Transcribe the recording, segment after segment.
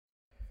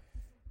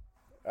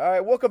All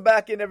right, welcome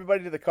back in,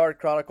 everybody, to the Card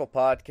Chronicle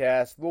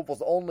podcast,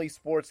 Louisville's only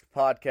sports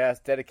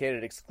podcast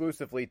dedicated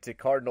exclusively to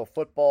Cardinal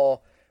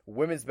football,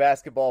 women's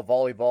basketball,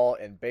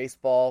 volleyball, and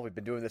baseball. We've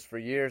been doing this for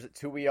years. It's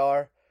who we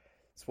are.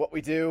 It's what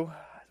we do.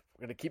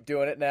 We're going to keep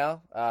doing it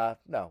now.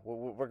 No,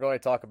 we're going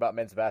to talk about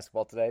men's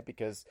basketball today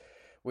because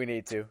we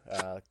need to.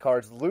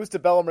 Cards lose to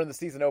Bellarmine in the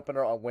season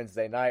opener on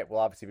Wednesday night.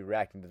 We'll obviously be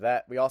reacting to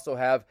that. We also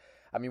have,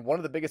 one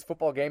of the biggest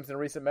football games in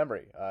recent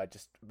memory.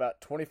 Just about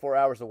 24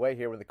 hours away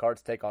here when the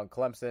Cards take on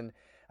Clemson.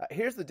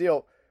 Here's the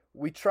deal.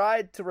 We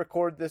tried to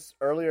record this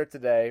earlier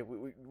today.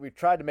 We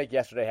tried to make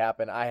yesterday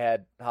happen. I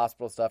had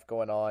hospital stuff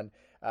going on.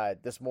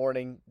 This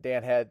morning,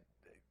 Dan had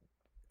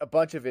a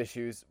bunch of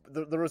issues.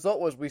 The result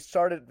was we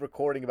started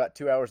recording about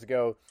 2 hours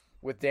ago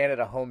with Dan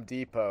at a Home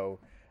Depot.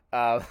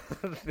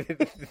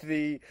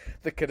 The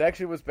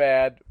connection was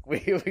bad.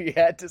 We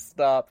had to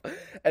stop.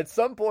 At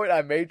some point,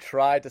 I may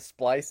try to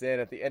splice in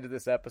at the end of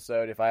this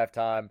episode if I have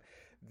time.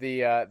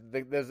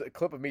 There's a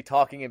clip of me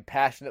talking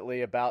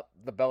impassionately about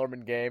the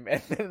Bellarmine game,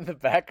 and then in the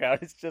background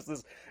it's just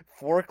this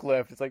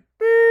forklift. It's like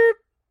beep,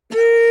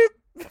 beep,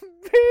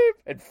 beep,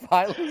 and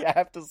finally I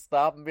have to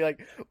stop and be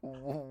like,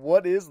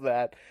 "What is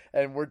that?"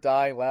 And we're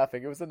dying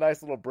laughing. It was a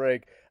nice little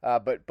break,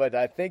 but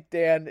I think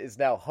Dan is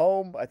now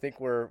home. I think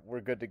we're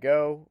good to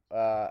go.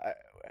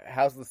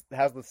 How's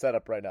the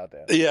setup right now,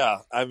 Dan? Yeah,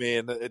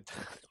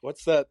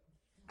 what's that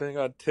thing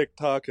on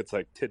TikTok? It's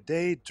like,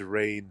 today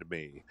drained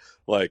me.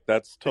 Like,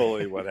 that's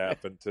totally what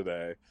happened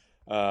today.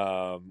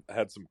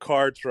 Had some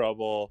car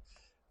trouble,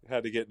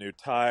 had to get new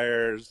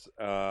tires.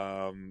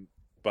 By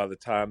the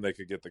time they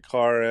could get the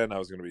car in, I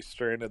was going to be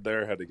stranded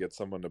there. Had to get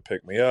someone to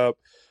pick me up.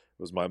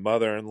 It was my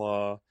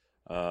mother-in-law.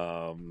 She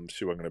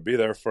wasn't going to be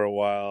there for a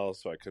while,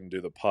 so I couldn't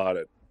do the pod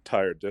at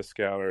Tire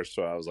Discounter.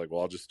 So I was like,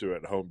 well, I'll just do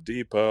it at Home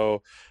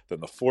Depot. Then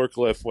the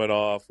forklift went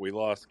off. We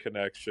lost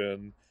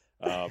connection.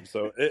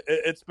 So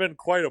it's been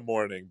quite a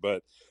morning,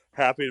 but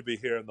happy to be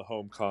here in the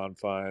home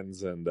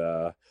confines, and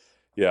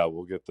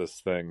we'll get this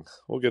thing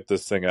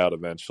out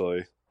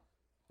eventually.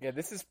 Yeah,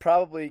 this is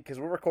probably because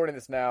we're recording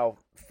this now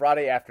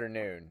Friday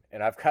afternoon,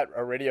 and I've got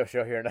a radio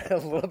show here in a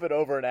little bit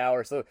over an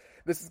hour, so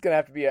this is going to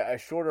have to be a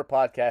shorter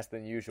podcast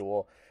than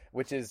usual,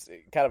 which is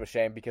kind of a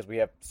shame because we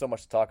have so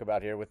much to talk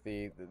about here with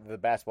the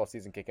basketball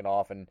season kicking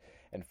off and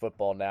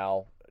football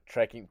now.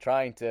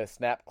 Trying to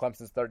snap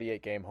Clemson's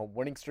 38-game home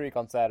winning streak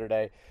on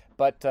Saturday,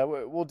 but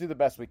we'll do the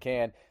best we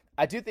can.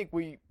 I do think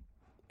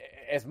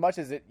as much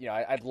as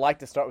I'd like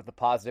to start with the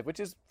positive, which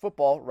is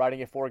football,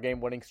 riding a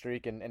 4-game winning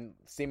streak and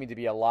seeming to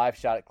be a live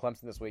shot at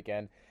Clemson this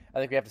weekend. I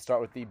think we have to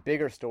start with the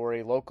bigger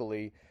story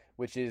locally,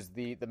 which is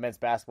the men's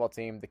basketball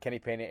team, the Kenny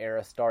Payne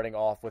era, starting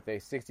off with a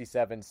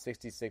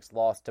 67-66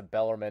 loss to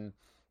Bellarmine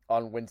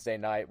on Wednesday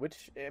night,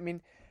 which,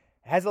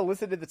 has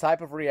elicited the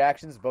type of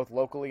reactions both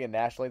locally and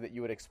nationally that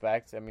you would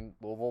expect.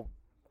 Louisville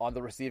on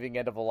the receiving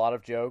end of a lot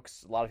of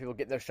jokes, a lot of people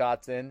getting their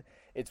shots in.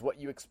 It's what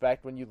you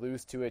expect when you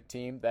lose to a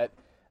team that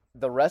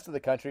the rest of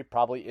the country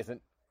probably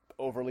isn't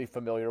overly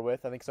familiar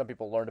with. I think some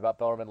people learned about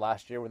Bellarmine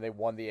last year when they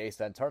won the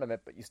ASUN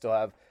tournament, but you still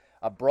have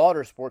a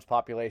broader sports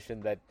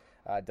population that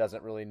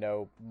doesn't really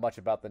know much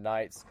about the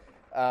Knights.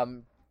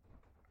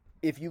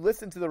 If you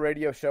listen to the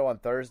radio show on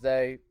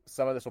Thursday,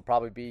 some of this will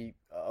probably be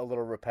a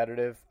little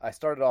repetitive. I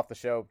started off the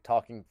show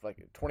talking like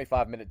a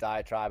 25-minute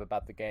diatribe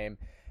about the game,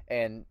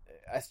 and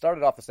I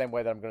started off the same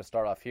way that I'm going to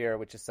start off here,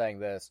 which is saying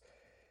this.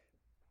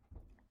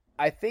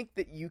 I think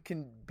that you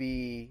can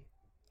be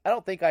 – I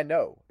don't think I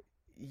know.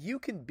 You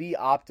can be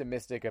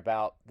optimistic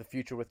about the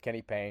future with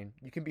Kenny Payne.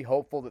 You can be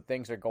hopeful that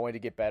things are going to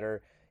get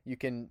better. You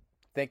can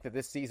think that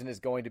this season is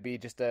going to be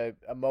just a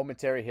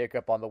momentary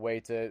hiccup on the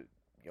way to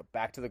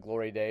back to the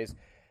glory days,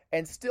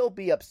 and still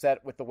be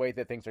upset with the way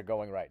that things are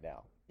going right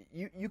now.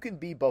 You can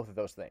be both of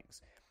those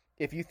things.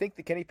 If you think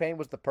that Kenny Payne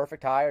was the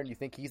perfect hire and you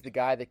think he's the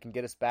guy that can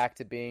get us back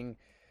to being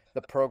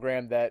the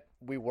program that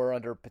we were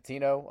under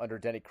Pitino, under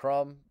Denny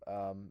Crum,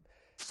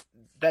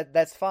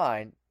 that's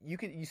fine.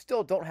 You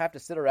still don't have to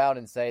sit around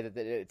and say that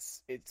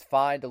it's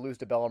fine to lose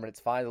to Bellarmine,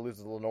 it's fine to lose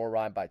to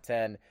Lenoir-Rhyne by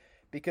 10,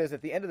 because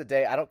at the end of the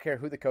day, I don't care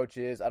who the coach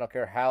is, I don't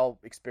care how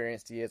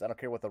experienced he is, I don't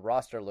care what the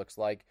roster looks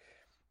like.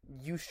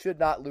 You should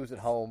not lose at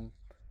home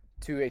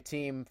to a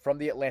team from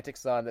the Atlantic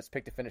Sun that's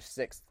picked to finish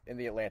 6th in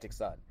the Atlantic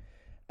Sun.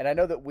 And I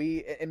know that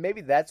and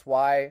maybe that's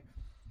why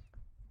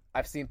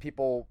I've seen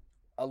people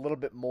a little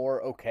bit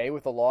more okay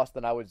with the loss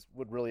than I would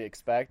really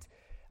expect.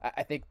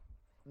 I think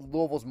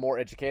Louisville's more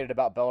educated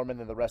about Bellarmine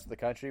than the rest of the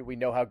country. We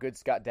know how good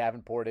Scott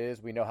Davenport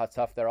is. We know how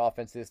tough their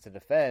offense is to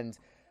defend.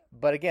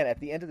 But again, at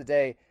the end of the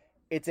day,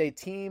 it's a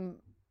team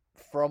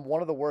from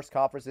one of the worst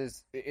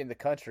conferences in the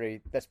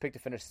country that's picked to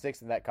finish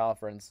 6th in that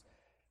conference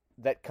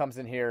that comes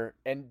in here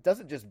and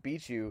doesn't just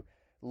beat you,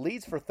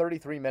 leads for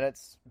 33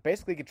 minutes,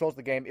 basically controls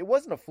the game. It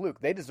wasn't a fluke.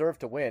 They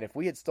deserved to win. If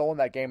we had stolen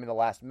that game in the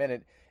last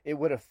minute, it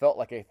would have felt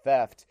like a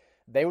theft.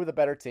 They were the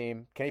better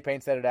team. Kenny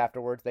Payne said it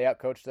afterwards. They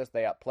outcoached us.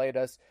 They outplayed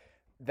us.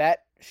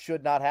 That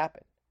should not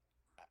happen.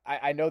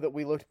 I know that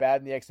we looked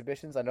bad in the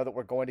exhibitions. I know that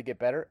we're going to get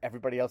better.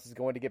 Everybody else is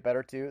going to get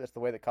better too. That's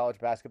the way that college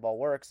basketball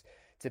works.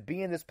 To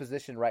be in this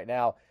position right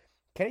now,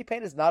 Kenny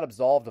Payne is not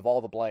absolved of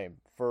all the blame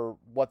for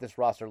what this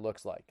roster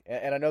looks like.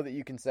 And I know that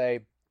you can say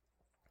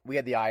we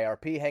had the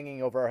IRP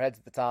hanging over our heads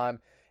at the time.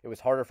 It was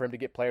harder for him to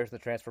get players in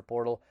the transfer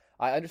portal.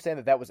 I understand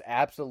that was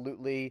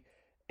absolutely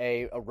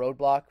a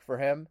roadblock for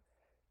him.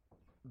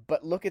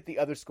 But look at the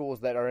other schools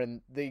that are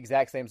in the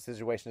exact same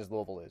situation as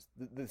Louisville is.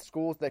 The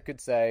schools that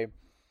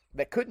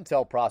couldn't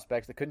tell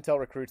prospects, that couldn't tell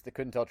recruits, that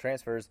couldn't tell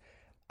transfers,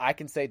 I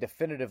can say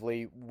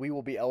definitively we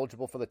will be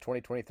eligible for the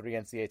 2023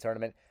 NCAA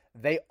tournament.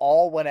 They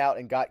all went out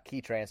and got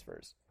key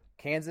transfers.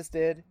 Kansas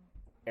did,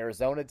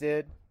 Arizona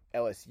did,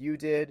 LSU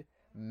did,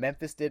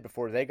 Memphis did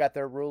before they got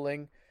their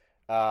ruling.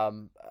 Who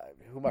am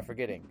I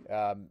forgetting?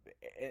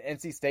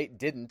 NC State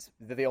didn't.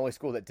 They're the only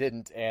school that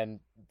didn't, and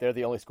they're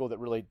the only school that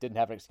really didn't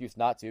have an excuse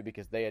not to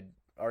because they had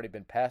already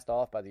been passed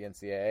off by the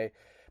NCAA.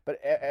 But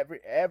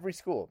every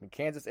school,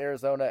 Kansas,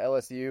 Arizona,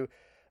 LSU,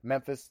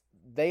 Memphis,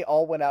 they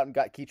all went out and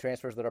got key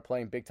transfers that are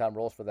playing big-time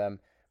roles for them.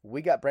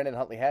 We got Brandon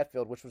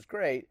Huntley-Hatfield, which was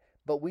great,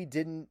 but we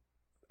didn't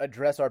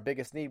address our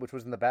biggest need, which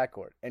was in the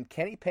backcourt. And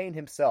Kenny Payne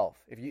himself,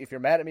 if you're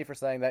mad at me for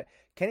saying that,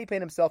 Kenny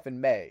Payne himself in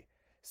May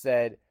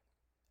said,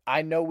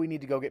 I know we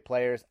need to go get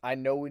players. I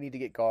know we need to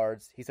get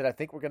guards. He said, I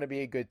think we're going to be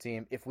a good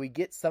team. If we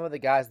get some of the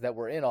guys that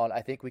we're in on,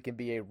 I think we can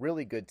be a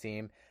really good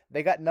team.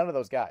 They got none of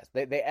those guys.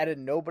 They added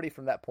nobody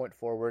from that point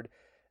forward.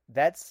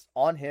 That's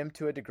on him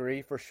to a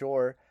degree for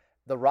sure.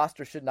 The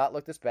roster should not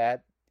look this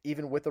bad.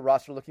 Even with the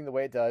roster looking the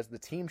way it does, the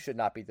team should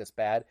not be this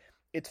bad.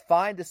 It's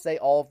fine to say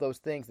all of those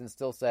things and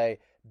still say,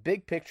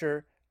 big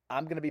picture,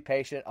 I'm going to be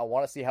patient. I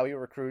want to see how he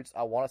recruits.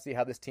 I want to see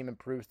how this team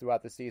improves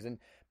throughout the season.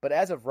 But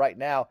as of right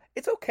now,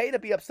 it's okay to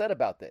be upset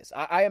about this.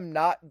 I am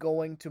not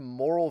going to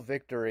moral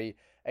victory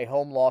a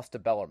home loss to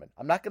Bellarmine.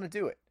 I'm not going to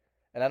do it.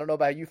 And I don't know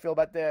about how you feel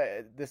about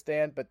this,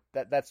 Dan, but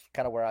that's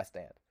kind of where I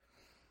stand.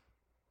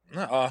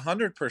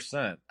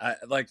 100%.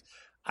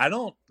 I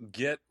don't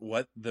get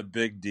what the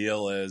big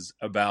deal is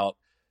about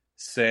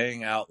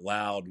saying out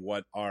loud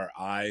what our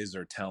eyes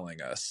are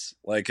telling us.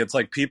 Like, it's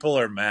like people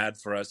are mad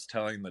for us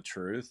telling the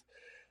truth.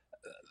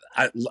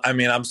 I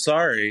mean, I'm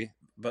sorry,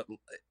 but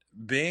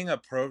being a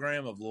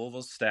program of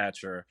Louisville's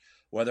stature,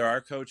 whether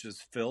our coach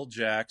is Phil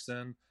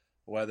Jackson,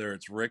 whether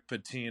it's Rick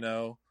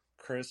Pitino,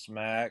 Chris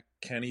Mack,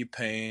 Kenny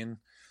Payne,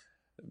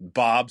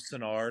 Bob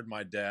Sinnard,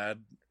 my dad,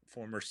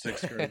 former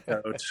sixth grade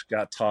coach,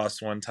 got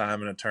tossed one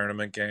time in a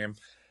tournament game.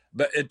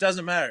 But it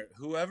doesn't matter.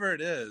 Whoever it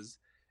is,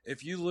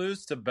 if you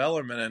lose to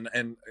Bellarmine,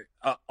 and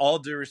all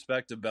due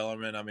respect to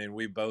Bellarmine, I mean,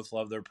 we both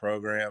love their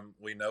program.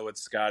 We know what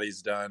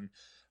Scotty's done.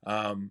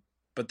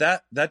 But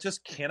that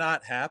just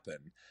cannot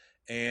happen.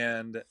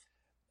 And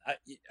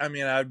I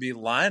mean, I'd be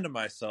lying to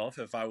myself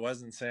if I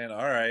wasn't saying, all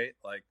right,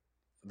 like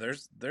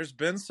there's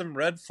been some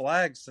red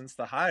flags since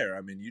the hire.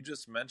 I mean, you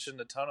just mentioned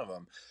a ton of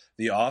them.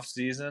 The off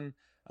season,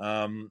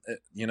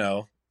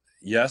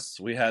 yes,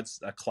 we had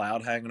a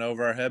cloud hanging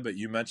over our head, but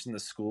you mentioned the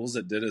schools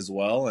that did as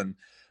well. And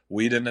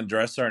we didn't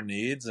address our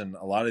needs. And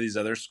a lot of these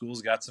other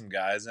schools got some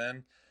guys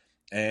in,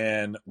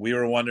 and we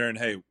were wondering,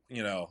 hey,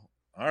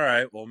 all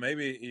right, well,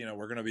 maybe,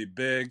 we're going to be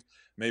big.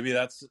 Maybe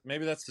that's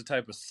the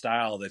type of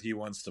style that he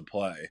wants to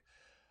play.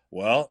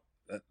 Well,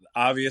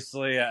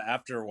 obviously,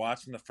 after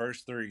watching the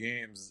first 3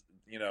 games,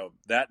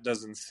 that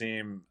doesn't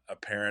seem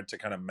apparent to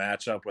kind of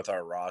match up with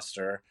our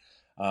roster.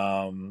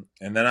 And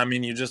then, I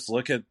mean, you just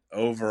look at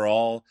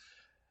overall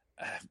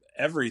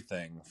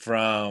everything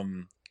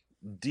from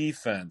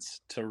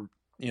defense to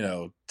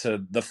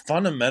the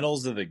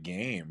fundamentals of the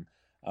game.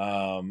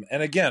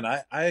 And again,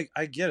 I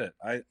get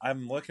it.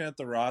 I'm looking at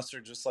the roster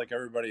just like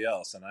everybody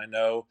else. And I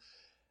know,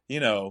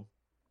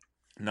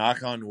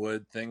 knock on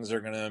wood, things are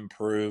going to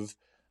improve.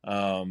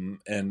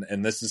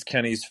 And this is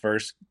Kenny's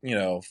first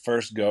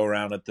go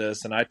around at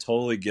this. And I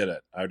totally get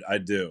it. I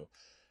do.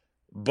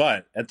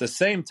 But at the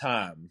same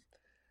time,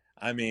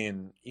 I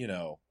mean,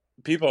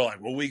 people are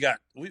like, well,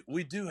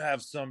 we do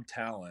have some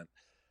talent.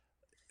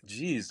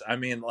 Geez, I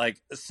mean,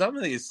 like some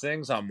of these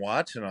things I'm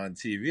watching on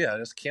TV, I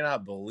just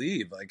cannot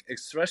believe, like,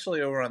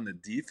 especially over on the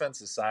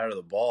defensive side of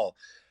the ball.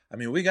 I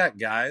mean, we got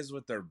guys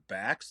with their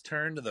backs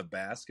turned to the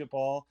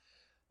basketball.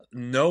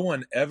 No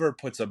one ever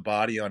puts a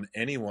body on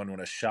anyone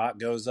when a shot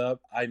goes up.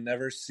 I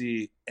never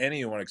see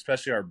anyone,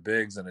 especially our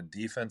bigs, in a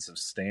defensive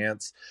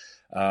stance.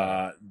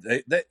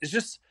 It's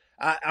just,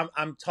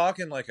 I'm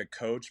talking like a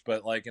coach,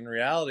 but like in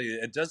reality,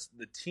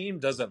 the team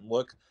doesn't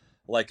look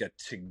like a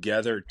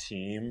together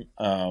team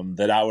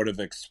that I would have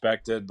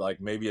expected,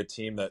 like maybe a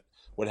team that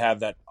would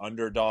have that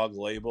underdog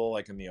label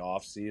like in the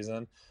off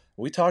season.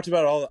 We talked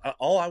about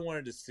all I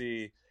wanted to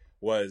see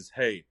was,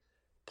 hey,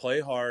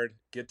 play hard,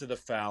 get to the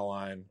foul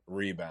line,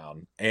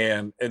 rebound.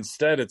 And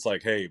instead it's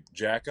like, hey,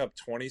 jack up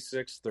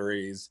 26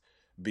 threes,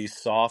 be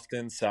soft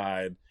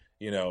inside,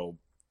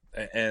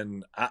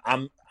 and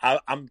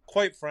I'm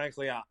quite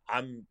frankly,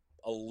 I'm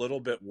a little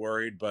bit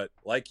worried, but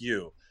like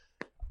you,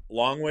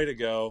 long way to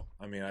go.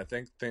 I mean, I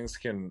think things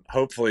can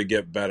hopefully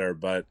get better,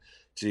 but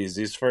geez,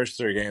 these first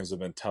 3 games have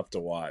been tough to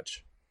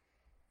watch.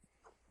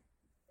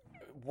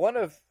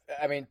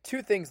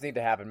 Two things need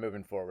to happen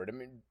moving forward. I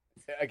mean,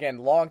 again,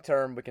 long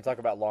term, we can talk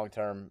about long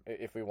term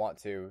if we want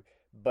to,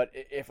 But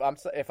if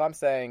I'm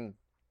saying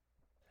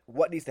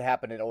what needs to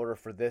happen in order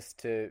for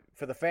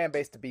the fan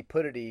base to be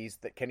put at ease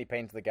that Kenny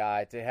Payne's the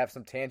guy, to have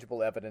some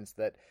tangible evidence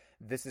that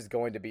this is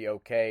going to be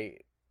okay,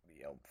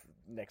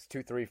 next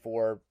 2, 3,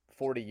 4,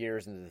 40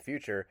 years into the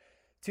future,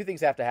 two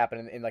things have to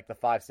happen in like the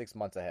 5, 6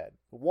 months ahead.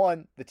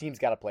 One, the team's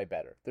got to play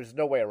better. There's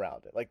no way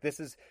around it. Like, this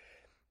is,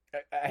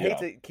 I hate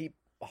to keep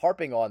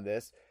harping on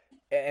this.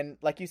 And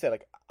like you said,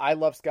 like, I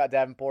love Scott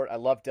Davenport. I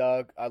love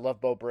Doug. I love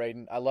Bo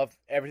Braden. I love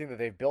everything that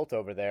they've built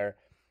over there.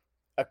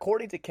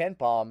 According to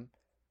KenPom,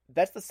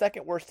 that's the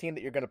second worst team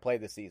that you're going to play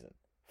this season.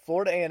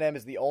 Florida A&M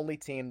is the only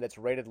team that's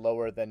rated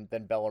lower than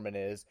Bellarmine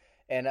is,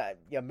 and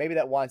maybe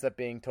that winds up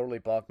being totally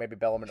bunk. Maybe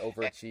Bellarmine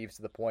overachieves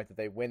to the point that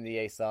they win the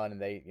ASUN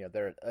and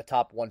they're a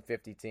top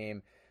 150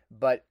 team.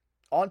 But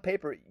on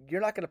paper,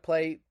 you're not going to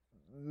play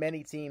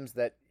many teams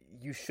that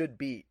you should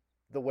beat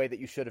the way that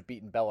you should have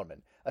beaten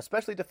Bellarmine,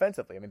 especially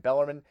defensively. I mean,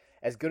 Bellarmine,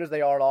 as good as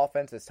they are on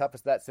offense, as tough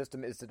as that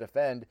system is to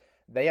defend,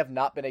 they have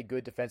not been a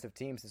good defensive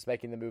team since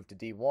making the move to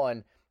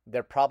D1.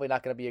 They're probably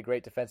not going to be a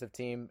great defensive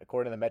team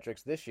according to the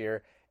metrics this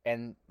year,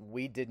 and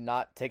we did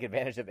not take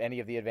advantage of any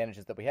of the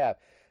advantages that we have.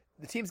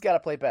 The team's got to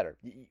play better.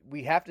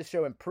 We have to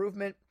show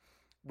improvement.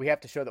 We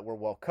have to show that we're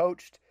well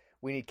coached.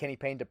 We need Kenny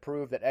Payne to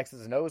prove that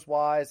X's and O's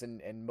wise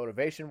and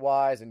motivation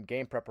wise and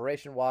game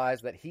preparation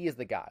wise that he is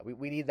the guy.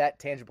 We need that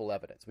tangible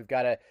evidence. We've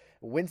got to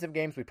win some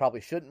games we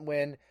probably shouldn't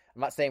win.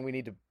 I'm not saying we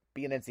need to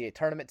be an NCAA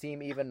tournament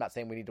team even. I'm not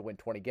saying we need to win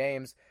 20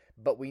 games,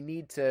 but we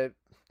need to.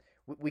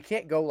 We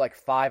can't go like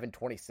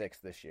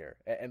 5-26 this year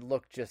and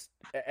look just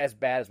as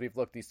bad as we've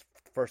looked these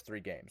first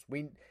 3 games.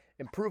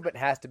 Improvement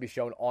has to be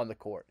shown on the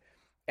court.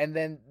 And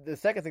then the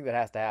second thing that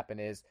has to happen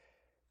is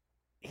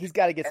he's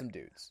got to get some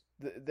dudes.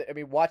 I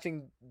mean,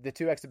 watching the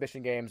 2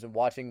 exhibition games and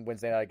watching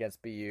Wednesday night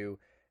against BU,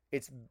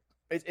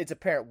 it's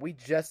apparent we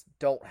just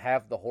don't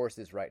have the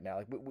horses right now.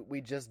 Like,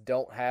 we just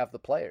don't have the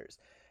players.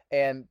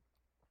 And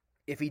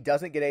if he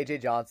doesn't get A.J.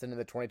 Johnson in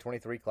the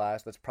 2023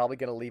 class, that's probably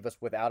going to leave us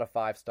without a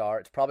 5-star.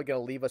 It's probably going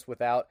to leave us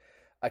without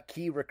a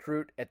key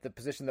recruit at the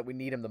position that we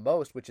need him the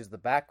most, which is the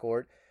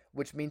backcourt,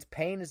 which means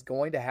Payne is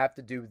going to have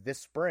to do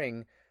this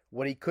spring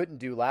what he couldn't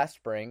do last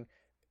spring,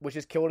 which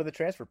is kill to the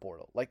transfer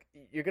portal. Like,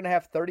 you're going to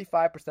have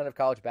 35% of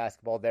college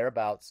basketball,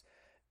 thereabouts,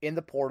 in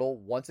the portal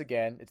once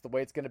again. It's the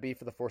way it's going to be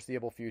for the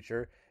foreseeable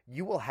future.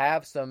 You will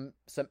have some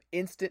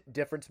instant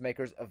difference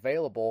makers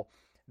available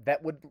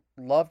that would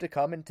love to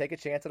come and take a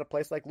chance at a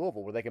place like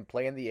Louisville, where they can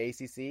play in the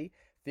ACC,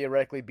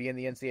 theoretically be in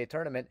the NCAA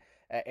tournament,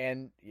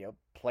 and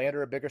play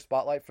under a bigger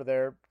spotlight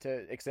to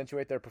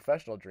accentuate their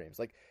professional dreams.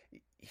 Like,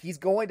 he's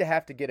going to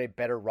have to get a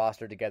better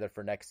roster together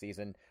for next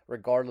season,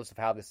 regardless of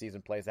how the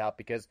season plays out,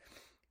 because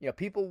some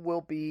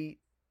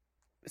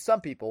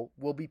people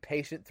will be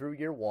patient through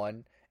year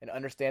one and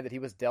understand that he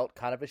was dealt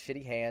kind of a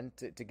shitty hand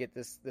to get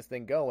this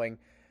thing going.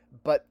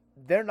 But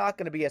they're not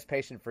going to be as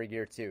patient for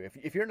year 2.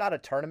 If you're not a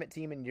tournament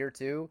team in year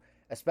 2,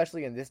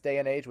 especially in this day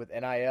and age with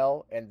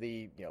NIL and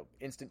the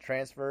instant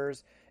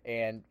transfers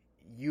and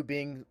you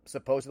being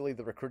supposedly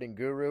the recruiting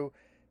guru,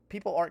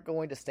 people aren't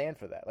going to stand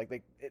for that.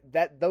 Like,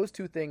 those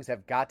 2 things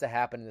have got to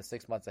happen in the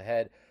 6 months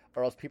ahead,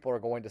 or else people are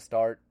going to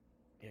start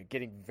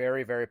getting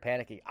very, very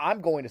panicky.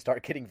 I'm going to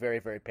start getting very,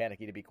 very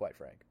panicky, to be quite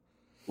frank.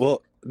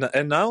 Well,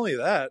 and not only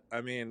that,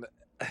 I mean,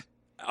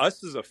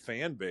 us as a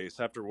fan base,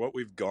 after what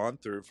we've gone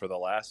through for the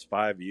last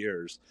 5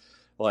 years,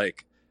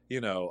 like,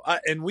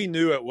 and we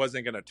knew it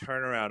wasn't going to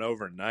turn around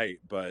overnight,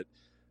 but,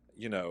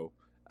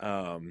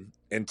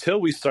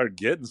 until we start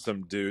getting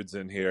some dudes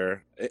in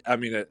here, I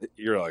mean,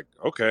 you're like,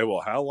 okay,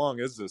 well, how long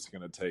is this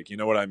going to take? You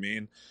know what I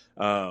mean?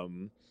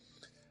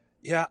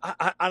 Yeah,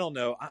 I don't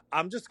know.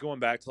 I'm just going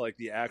back to like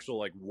the actual,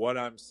 like, what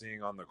I'm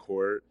seeing on the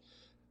court.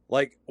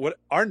 Like, what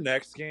our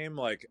next game,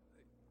 like,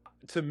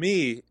 to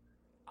me,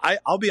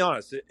 I'll be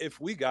honest, if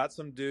we got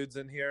some dudes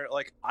in here,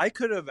 like, I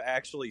could have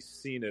actually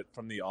seen it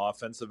from the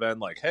offensive end,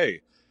 like,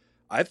 hey,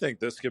 I think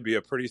this could be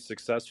a pretty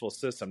successful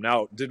system.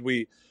 Now, did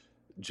we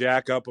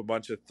jack up a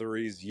bunch of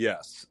threes?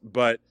 Yes.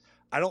 But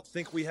I don't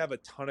think we have a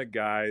ton of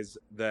guys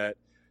that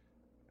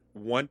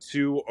want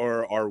to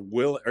or are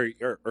willing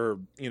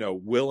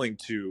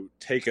to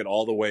take it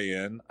all the way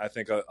in. I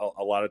think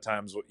a lot of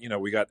times,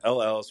 we got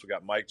L. Ellis, we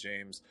got Mike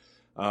James,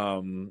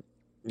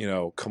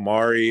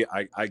 Kamari,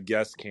 I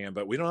guess can,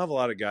 but we don't have a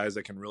lot of guys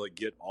that can really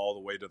get all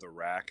the way to the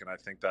rack. And I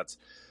think that's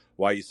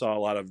why you saw a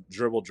lot of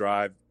dribble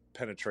drive,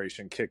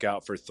 penetration, kick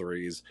out for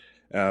threes.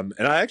 And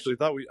I actually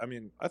thought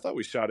I thought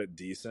we shot it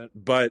decent,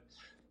 but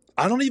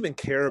I don't even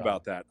care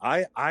about that.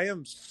 I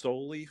am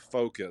solely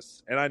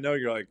focused. And I know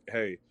you're like,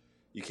 hey,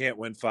 you can't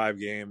win 5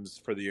 games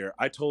for the year.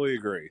 I totally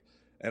agree.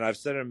 And I've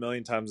said it a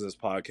million times in this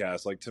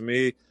podcast. Like, to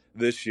me,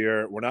 this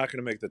year, we're not going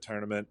to make the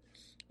tournament.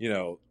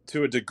 To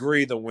a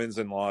degree, the wins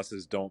and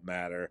losses don't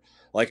matter.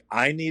 Like,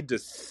 I need to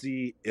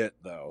see it,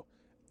 though.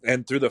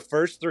 And through the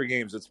first 3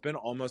 games, it's been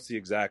almost the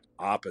exact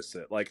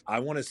opposite. Like,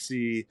 I want to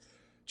see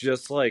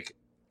just, like,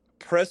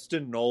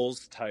 Preston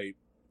Knowles type,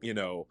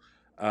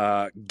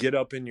 get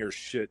up in your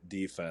shit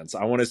defense.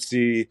 I want to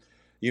see,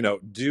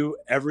 do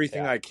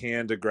everything I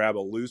can to grab a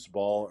loose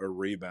ball or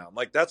rebound.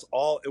 Like, that's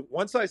all.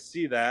 Once I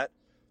see that,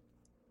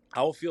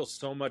 I will feel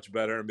so much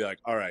better and be like,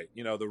 all right,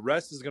 the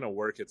rest is going to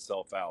work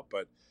itself out.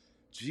 But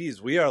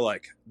geez, we are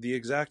like the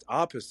exact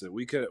opposite.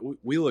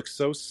 We look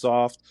so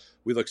soft.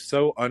 We look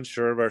so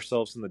unsure of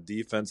ourselves in the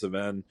defensive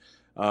end.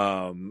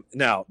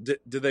 Now, did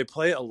they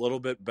play a little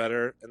bit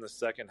better in the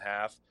second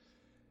half?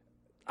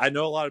 I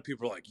know a lot of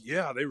people are like,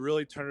 yeah, they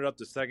really turned it up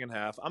the second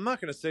half. I'm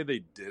not going to say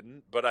they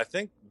didn't, but I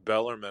think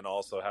Bellarmine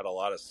also had a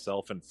lot of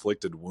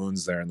self-inflicted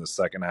wounds there in the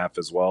second half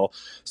as well.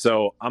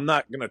 So I'm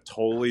not going to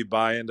totally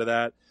buy into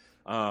that.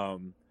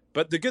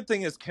 But the good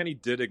thing is Kenny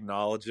did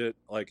acknowledge it,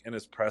 like in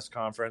his press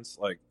conference,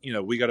 like,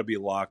 we got to be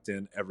locked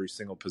in every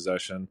single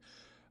possession.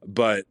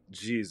 But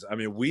geez, I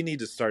mean, we need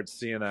to start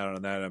seeing that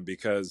on that end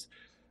because,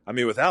 I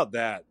mean, without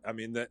that, I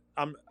mean,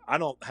 I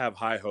don't have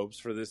high hopes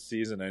for this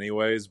season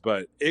anyways,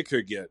 but it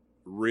could get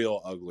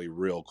real ugly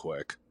real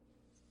quick.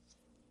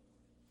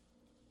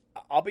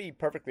 I'll be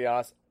perfectly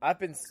honest.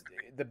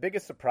 The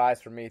biggest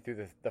surprise for me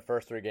through the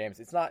first 3 games.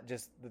 It's not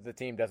just that the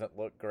team doesn't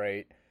look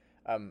great.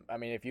 I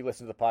mean, if you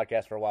listen to the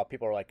podcast for a while,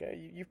 people are like,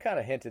 you've kind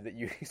of hinted that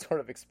you sort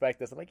of expect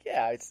this. I'm like,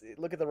 yeah,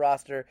 look at the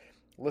roster,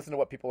 listen to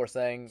what people are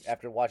saying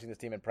after watching this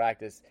team in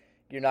practice.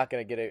 You're not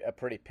going to get a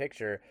pretty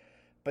picture.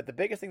 But the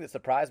biggest thing that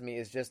surprised me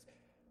is just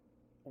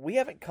we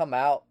haven't come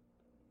out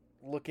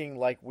looking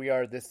like we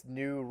are this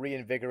new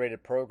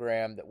reinvigorated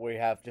program, that we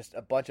have just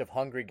a bunch of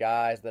hungry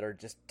guys that are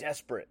just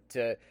desperate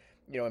to,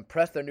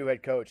 impress their new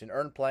head coach and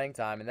earn playing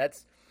time. And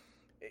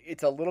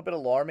it's a little bit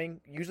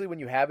alarming. Usually when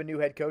you have a new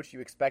head coach, you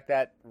expect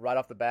that right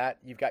off the bat.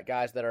 You've got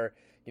guys that are,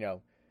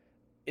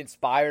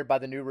 inspired by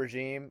the new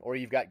regime, or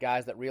you've got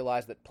guys that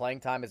realize that playing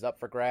time is up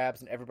for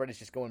grabs and everybody's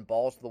just going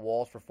balls to the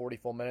walls for 40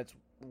 full minutes.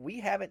 We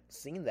haven't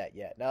seen that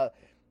yet. Now,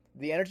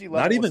 the energy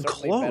level not even was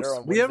close. Better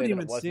on we haven't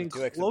even seen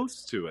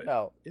close to it.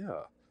 No.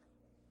 Yeah.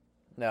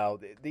 No,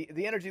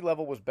 the energy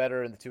level was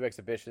better in the 2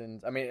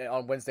 exhibitions. I mean,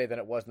 on Wednesday than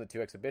it was in the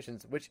 2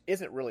 exhibitions, which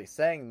isn't really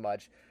saying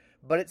much,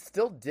 but it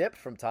still dipped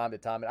from time to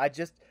time. And I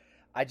just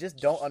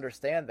don't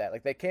understand that.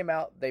 Like, they came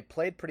out, they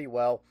played pretty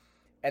well,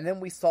 and then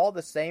we saw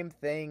the same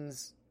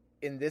things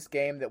in this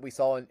game that we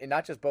saw in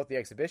not just both the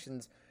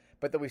exhibitions,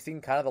 but that we've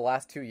seen kind of the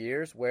last 2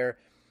 years, where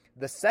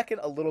the second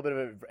a little bit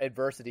of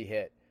adversity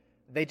hit,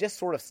 they just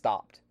sort of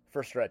stopped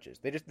for stretches.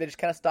 They just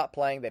kind of stopped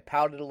playing. They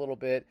pouted a little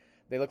bit.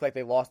 They looked like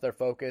they lost their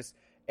focus.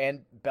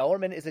 And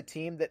Bellarmine is a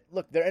team that,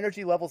 look, their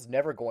energy level's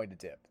never going to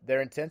dip.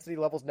 Their intensity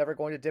level's never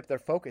going to dip. Their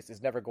focus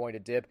is never going to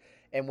dip.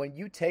 And when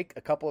you take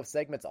a couple of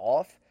segments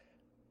off,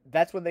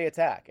 that's when they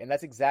attack. And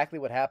that's exactly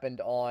what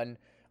happened on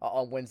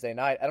Wednesday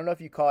night. I don't know if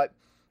you caught,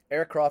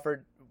 Eric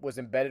Crawford was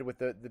embedded with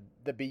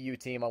the BU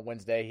team on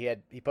Wednesday.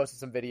 He posted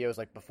some videos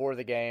like before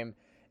the game,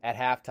 at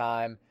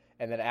halftime,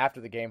 and then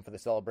after the game for the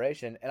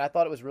celebration. And I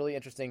thought it was really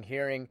interesting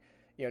hearing,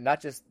 not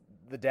just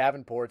the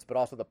Davenports, but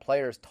also the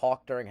players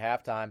talk during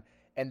halftime.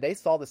 And they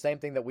saw the same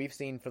thing that we've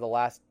seen for the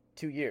last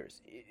 2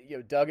 years.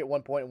 Doug at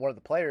one point, one of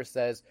the players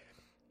says,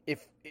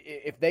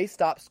 if they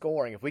stop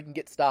scoring, if we can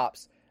get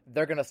stops,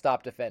 they're going to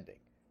stop defending.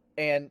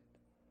 And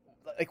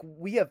like,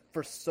 we have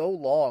for so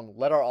long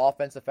let our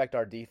offense affect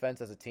our defense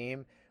as a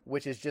team,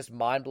 which is just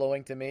mind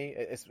blowing to me.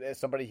 As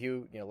somebody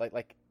who,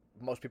 like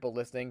most people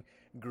listening,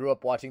 grew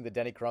up watching the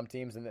Denny Crum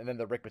teams and then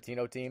the Rick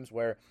Pitino teams,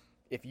 where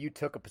if you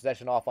took a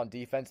possession off on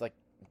defense, like,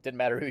 didn't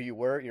matter who you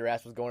were, your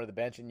ass was going to the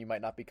bench and you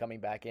might not be coming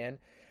back in.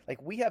 Like,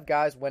 we have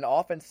guys, when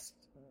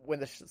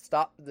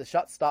the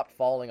shots stopped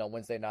falling on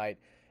Wednesday night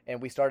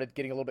and we started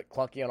getting a little bit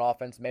clunky on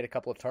offense, made a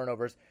couple of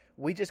turnovers,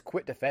 we just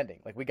quit defending.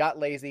 Like, we got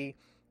lazy.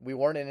 We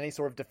weren't in any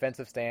sort of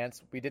defensive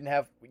stance. We didn't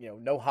have,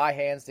 no high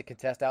hands to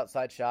contest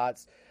outside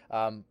shots.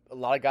 A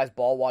lot of guys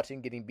ball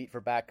watching, getting beat for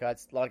back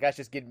cuts. A lot of guys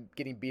just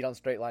getting beat on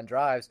straight line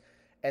drives.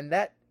 And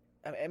that,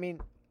 I mean,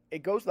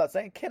 it goes without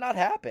saying, cannot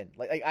happen.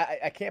 Like,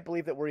 I can't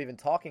believe that we're even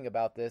talking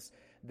about this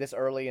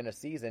early in a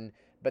season.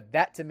 But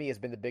that, to me, has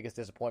been the biggest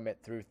disappointment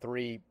through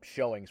 3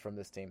 showings from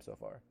this team so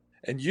far.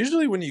 And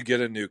usually when you get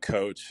a new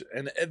coach,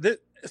 and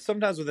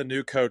sometimes with a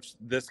new coach,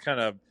 this kind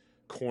of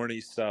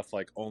corny stuff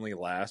like only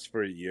lasts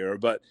for a year,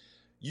 but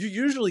you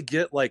usually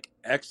get like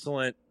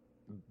excellent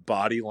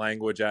body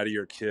language out of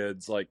your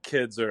kids. Like,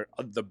 kids are,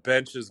 the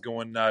bench is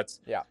going nuts.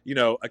 Yeah.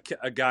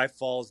 A guy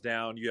falls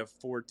down, you have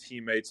 4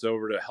 teammates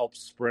over to help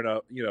sprint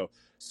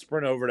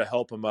over to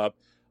help him up.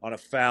 On a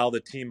foul, the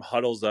team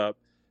huddles up.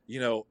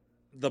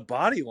 The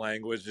body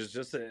language is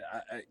just,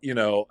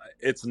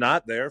 it's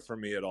not there for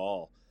me at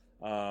all.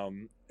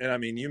 And I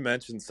mean, you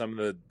mentioned some of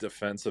the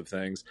defensive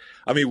things.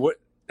 I mean,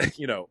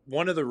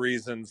 one of the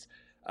reasons,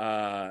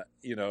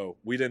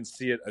 we didn't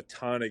see it a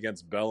ton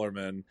against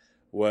Bellarmine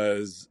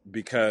was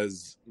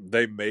because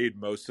they made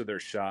most of their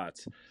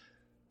shots.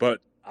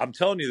 But I'm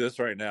telling you this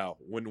right now,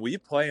 when we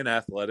play an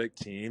athletic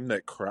team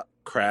that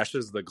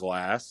crashes the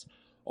glass,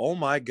 oh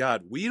my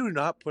God, we do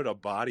not put a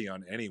body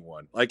on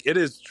anyone. Like, it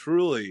is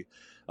truly,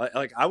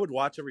 like, I would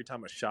watch every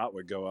time a shot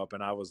would go up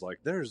and I was like,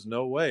 there's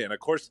no way. And of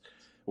course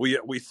we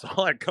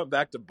saw it come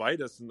back to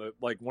bite us in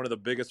one of the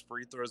biggest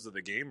free throws of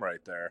the game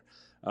right there,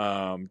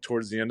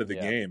 towards the end of the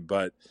game.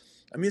 But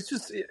I mean, it's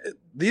just,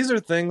 these are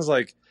things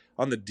like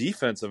on the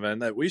defensive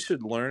end that we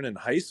should learn in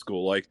high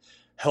school. Like,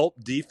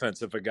 help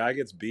defense. If a guy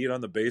gets beat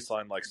on the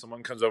baseline, like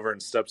someone comes over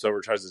and steps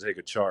over, tries to take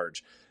a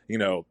charge,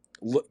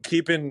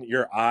 keeping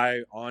your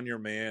eye on your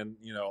man,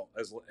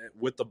 as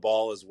with the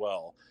ball as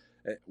well.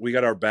 We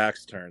got our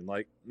backs turned.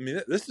 Like, I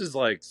mean, this is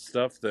like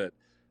stuff that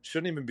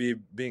shouldn't even be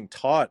being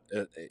taught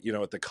at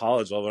the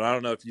college level. And I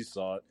don't know if you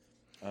saw it.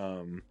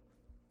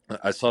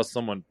 I saw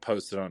someone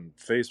posted on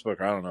Facebook,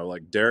 or I don't know,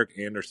 like Derek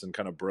Anderson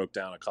kind of broke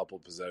down a couple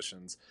of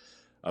possessions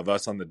of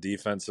us on the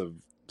defensive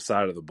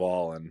side of the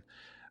ball. And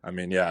I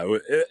mean, yeah,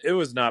 it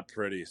was not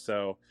pretty.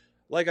 So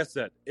like I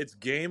said, it's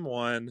game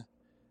one,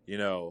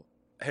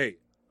 hey,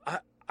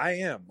 I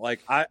am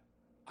like,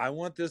 I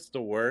want this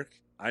to work.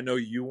 I know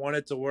you want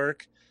it to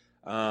work.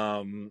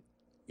 And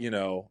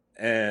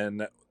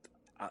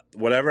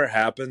whatever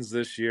happens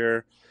this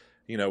year,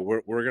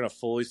 we're going to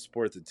fully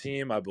support the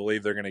team. I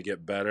believe they're going to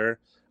get better.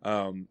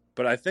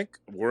 But I think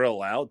we're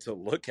allowed to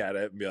look at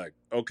it and be like,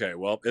 okay,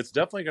 well, it's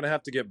definitely going to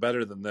have to get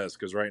better than this,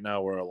 because right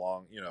now we're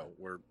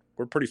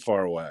we're pretty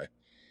far away.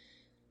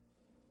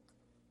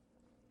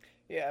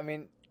 Yeah, I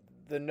mean,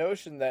 the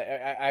notion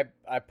that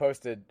I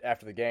posted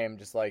after the game,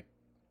 just like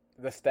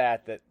the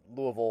stat that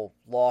Louisville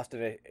lost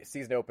in a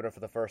season opener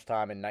for the first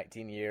time in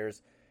 19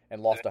 years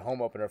and lost a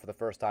home opener for the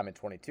first time in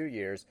 22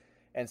 years.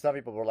 And some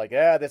people were like,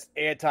 this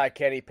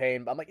anti-Kenny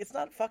Payne. I'm like, it's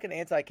not fucking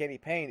anti-Kenny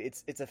Payne.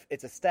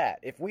 It's a stat.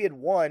 If we had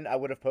won, I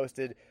would have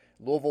posted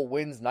Louisville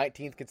wins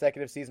 19th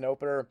consecutive season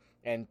opener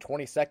and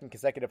 22nd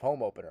consecutive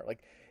home opener.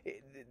 Like,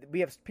 we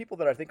have people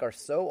that I think are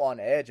so on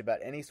edge about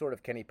any sort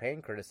of Kenny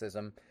Payne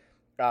criticism.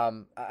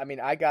 I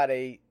mean, I got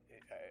a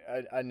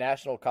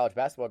national college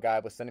basketball guy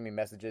was sending me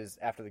messages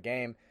after the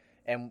game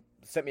and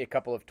sent me a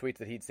couple of tweets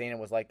that he'd seen and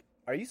was like,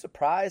 are you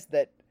surprised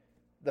that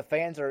the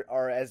fans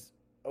are as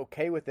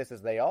okay with this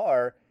as they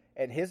are?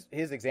 And his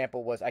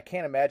example was, I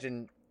can't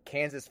imagine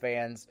Kansas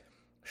fans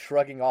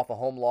shrugging off a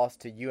home loss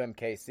to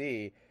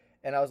UMKC.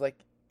 And I was like,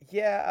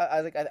 yeah,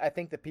 I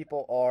think that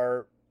people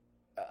are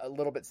a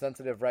little bit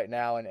sensitive right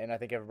now, and I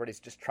think everybody's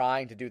just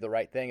trying to do the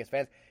right thing as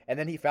fans. And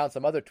then he found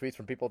some other tweets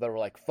from people that were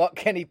like, fuck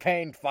Kenny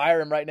Payne, fire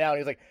him right now. And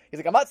he's like,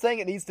 I'm not saying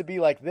it needs to be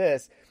like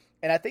this.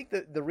 And I think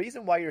that the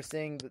reason why you're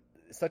seeing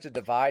such a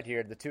divide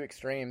here, the two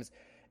extremes,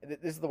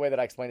 this is the way that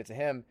I explained it to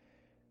him.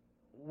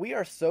 We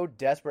are so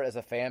desperate as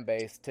a fan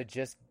base to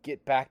just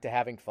get back to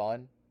having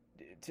fun,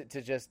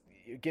 to just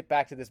get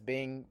back to this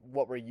being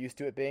what we're used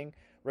to it being,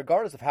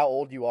 regardless of how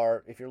old you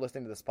are. If you're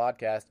listening to this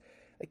podcast,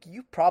 like,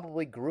 you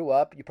probably grew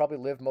up, you probably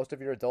lived most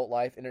of your adult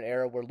life in an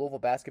era where Louisville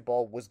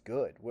basketball was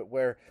good,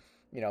 where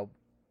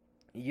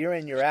year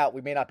in, year out,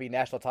 we may not be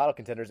national title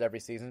contenders every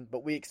season,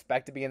 but we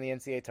expect to be in the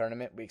NCAA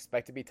tournament. We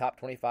expect to be top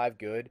 25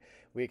 good.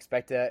 We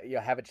expect to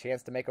have a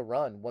chance to make a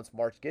run once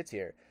March gets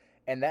here.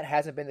 And that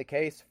hasn't been the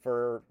case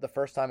for the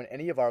first time in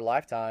any of our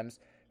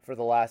lifetimes for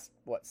the last,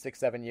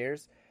 6-7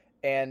 years.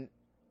 And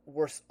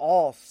we're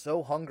all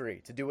so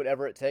hungry to do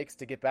whatever it takes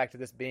to get back to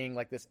this being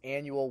like this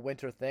annual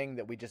winter thing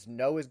that we just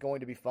know is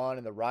going to be fun,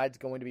 and the ride's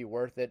going to be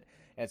worth it,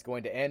 and it's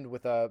going to end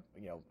with a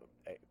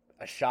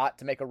shot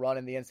to make a run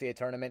in the NCAA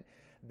tournament.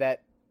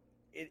 That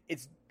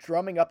it's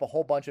drumming up a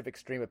whole bunch of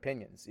extreme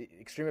opinions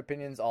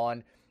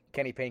on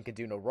Kenny Payne can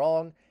do no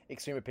wrong,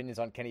 extreme opinions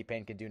on Kenny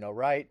Payne can do no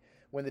right,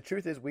 when the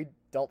truth is we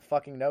don't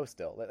fucking know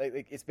still.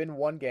 It's been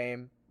one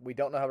game. We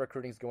don't know how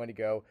recruiting is going to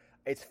go.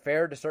 It's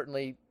fair to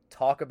certainly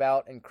talk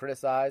about and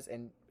criticize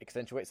and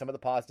accentuate some of the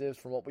positives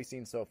from what we've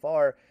seen so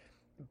far.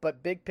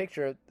 But big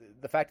picture,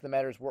 the fact of the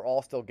matter is we're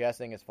all still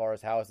guessing as far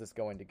as how is this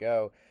going to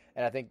go.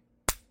 And I think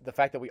the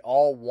fact that we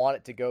all want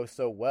it to go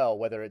so well,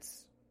 whether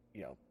it's,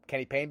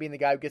 Kenny Payne being the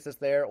guy who gets us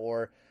there,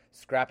 or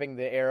scrapping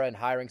the era and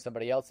hiring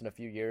somebody else in a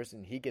few years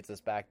and he gets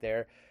us back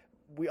there,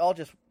 we all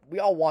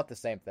want the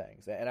same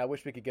things. And I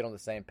wish we could get on the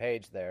same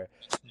page there.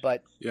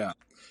 But yeah,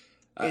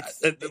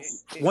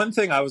 one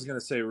thing I was going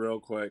to say real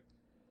quick,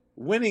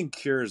 winning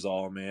cures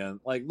all, man.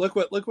 Like, look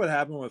what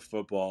happened with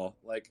football.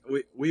 Like,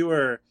 we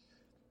were,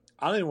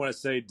 I don't even want to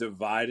say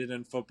divided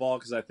in football,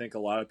 because I think a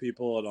lot of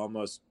people had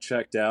almost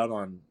checked out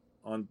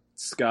on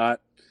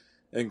Scott,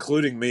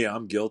 including me.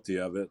 I'm guilty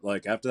of it.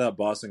 Like, after that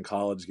Boston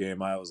College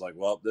game, I was like,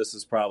 well, this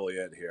is probably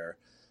it here.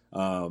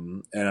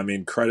 And I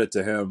mean, credit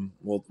to him.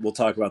 We'll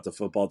talk about the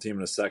football team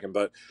in a second,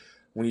 but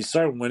when you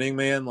start winning,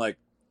 man, like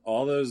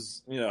all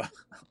those,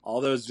 all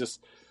those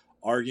just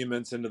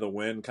arguments into the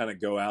win kind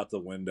of go out the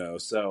window.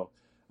 So,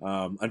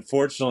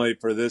 unfortunately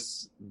for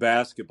this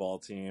basketball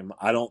team,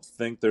 I don't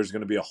think there's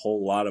going to be a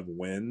whole lot of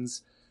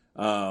wins.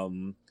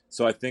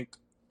 So I think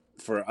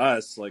for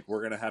us, like,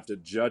 we're going to have to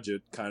judge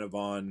it kind of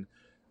on,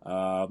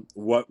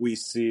 what we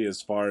see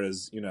as far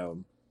as,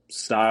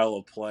 style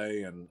of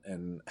play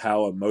and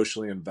how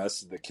emotionally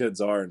invested the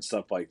kids are and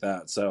stuff like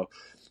that. So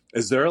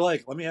is there,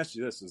 like, let me ask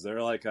you this, is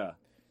there like a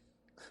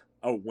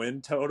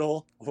win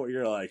total where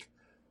you're like,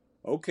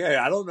 okay,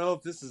 I don't know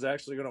if this is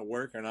actually going to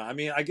work or not? I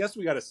mean, I guess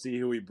we got to see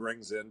who he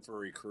brings in for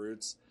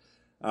recruits.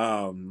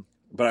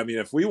 But I mean,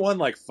 if we won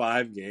like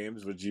 5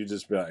 games, would you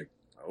just be like,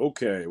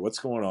 okay, what's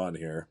going on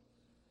here?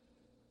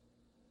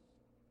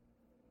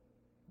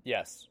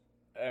 Yes.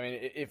 I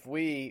mean, if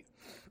we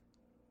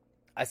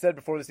I said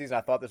before the season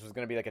I thought this was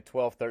going to be like a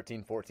 12,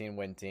 13, 14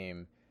 win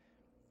team.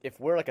 If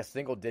we're like a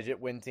single digit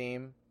win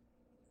team,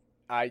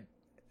 I'm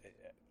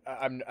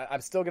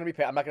still going to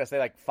be. I'm not going to say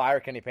like fire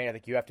Kenny Payne. I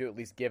think you have to at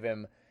least give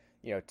him,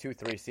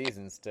 2-3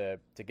 seasons to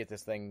get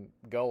this thing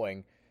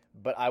going.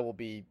 But I will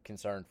be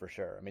concerned for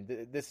sure. I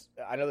mean,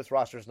 I know this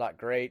roster is not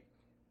great.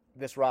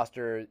 This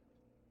roster,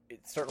 it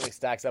certainly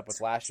stacks up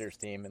with last year's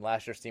team, and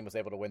last year's team was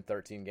able to win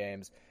 13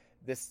 games.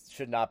 This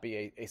should not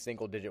be a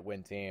single digit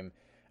win team.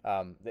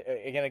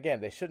 Again,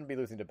 they shouldn't be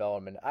losing to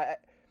Bellarmine.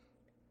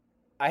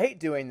 I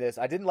hate doing this.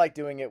 I didn't like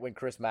doing it when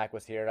Chris Mack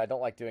was here, and I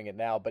don't like doing it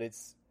now, but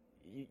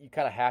you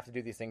kind of have to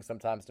do these things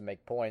sometimes to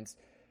make points.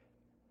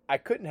 I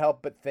couldn't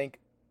help but think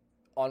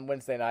on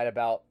Wednesday night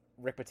about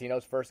Rick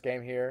Pitino's first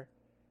game here.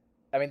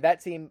 I mean,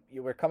 that team,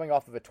 we're coming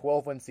off of a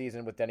 12-win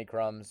season with Denny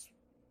Crum's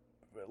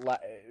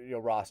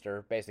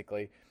roster,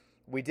 basically.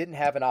 We didn't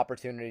have an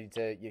opportunity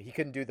he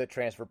couldn't do the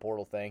transfer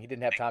portal thing. He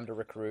didn't have time to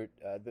recruit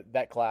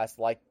that class,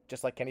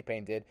 just like Kenny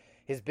Payne did.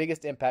 His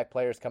biggest impact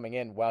players coming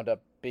in wound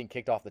up being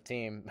kicked off the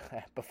team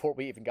before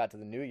we even got to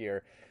the new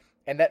year.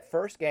 And that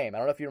first game, I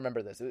don't know if you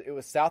remember this, it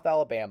was South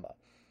Alabama.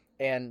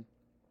 And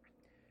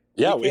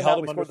we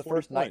scored the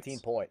first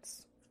 19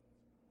 points.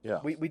 Yeah.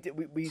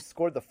 We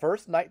scored the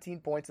first 19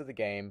 points of the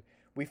game.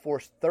 We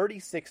forced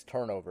 36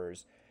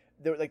 turnovers.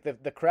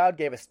 The crowd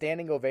gave a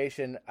standing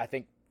ovation, I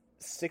think,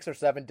 6 or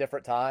 7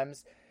 different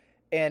times.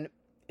 And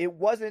it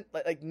wasn't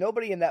like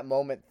nobody in that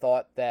moment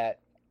thought that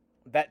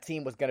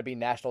team was going to be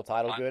national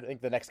title good. I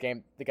think the next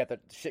game they got the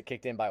shit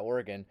kicked in by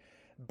Oregon.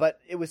 But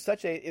it was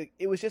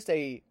it was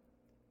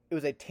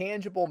a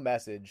tangible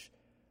message.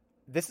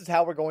 This is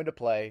how we're going to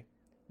play.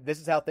 This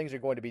is how things are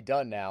going to be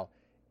done now.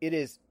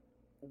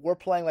 We're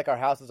playing like our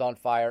house is on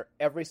fire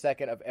every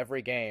second of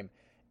every game.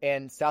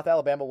 And South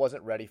Alabama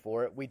wasn't ready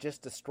for it. We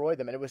just destroyed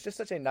them. And it was just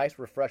such a nice,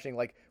 refreshing,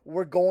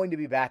 we're going to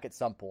be back at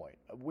some point.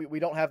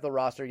 We don't have the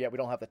roster yet. We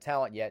don't have the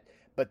talent yet.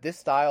 But this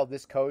style,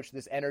 this coach,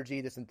 this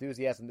energy, this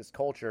enthusiasm, this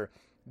culture,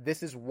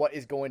 this is what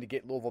is going to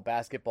get Louisville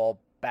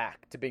basketball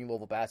back to being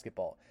Louisville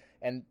basketball.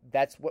 And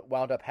that's what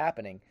wound up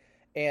happening.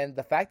 And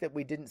the fact that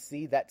we didn't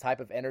see that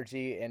type of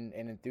energy and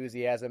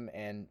enthusiasm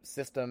and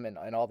system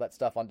and all that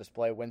stuff on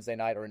display Wednesday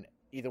night or in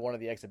either one of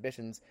the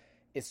exhibitions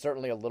is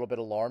certainly a little bit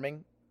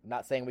alarming.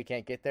 Not saying we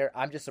can't get there.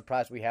 I'm just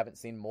surprised we haven't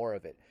seen more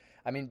of it.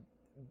 I mean,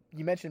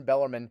 you mentioned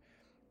Bellarmine.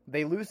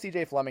 They lose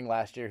C.J. Fleming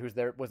last year,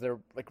 was their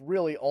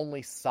really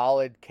only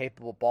solid,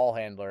 capable ball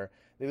handler.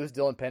 They lose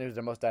Dylan Penn, who's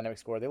their most dynamic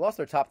scorer. They lost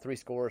their top 3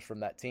 scorers from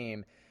that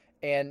team,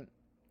 and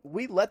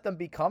we let them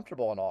be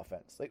comfortable on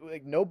offense.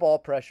 Like no ball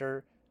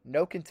pressure,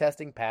 no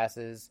contesting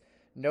passes,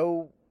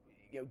 no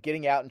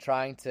getting out and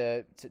trying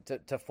to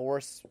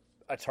force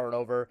a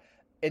turnover.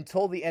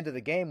 Until the end of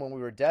the game when we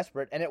were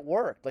desperate, and it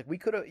worked. Like we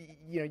could have,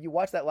 you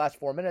watch that last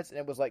 4 minutes and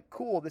it was like,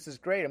 cool, this is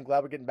great. I'm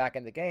glad we're getting back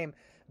in the game.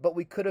 But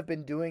we could have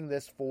been doing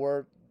this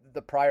for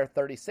the prior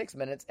 36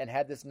 minutes and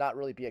had this not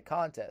really be a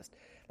contest.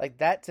 Like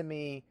that to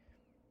me,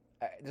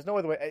 there's no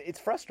other way. It's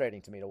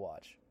frustrating to me to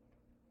watch.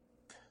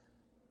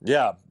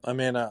 Yeah, I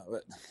mean, I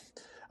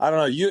don't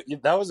know. You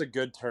that was a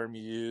good term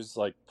you used,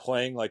 like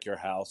playing like your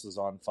house is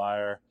on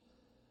fire.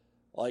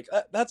 Like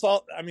that's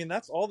all. I mean,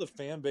 that's all the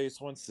fan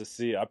base wants to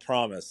see. I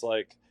promise.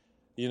 Like,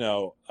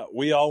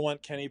 we all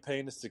want Kenny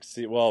Payne to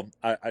succeed. Well,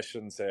 I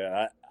shouldn't say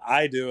it.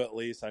 I do at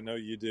least. I know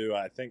you do.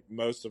 I think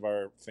most of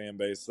our fan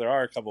base. There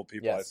are a couple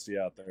people I see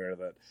out there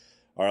that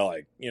are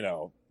like,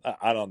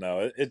 I don't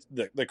know. It's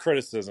the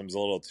criticism's a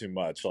little too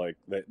much. Like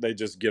they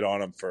just get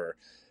on them for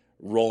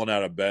rolling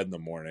out of bed in the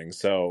morning.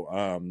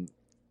 So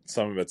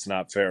some of it's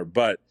not fair.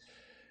 But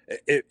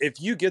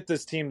if you get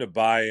this team to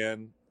buy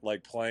in,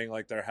 like playing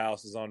like their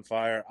house is on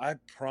fire, I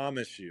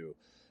promise you,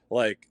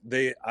 like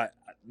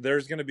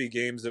there's going to be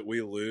games that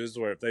we lose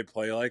where if they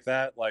play like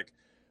that, like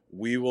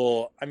we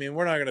will, I mean,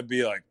 we're not going to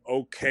be like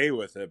okay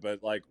with it,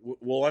 but like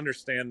we'll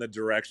understand the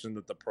direction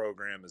that the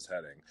program is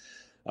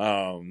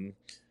heading.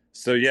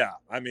 So yeah,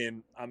 I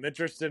mean, I'm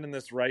interested in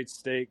this Wright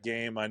State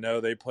game. I know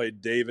they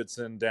played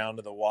Davidson down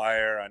to the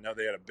wire. I know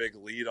they had a big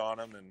lead on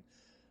them and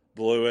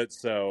blew it.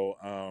 So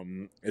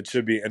it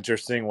should be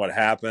interesting what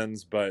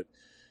happens, but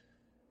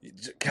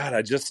God,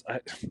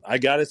 I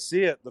got to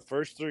see it. The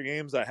first 3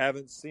 games, I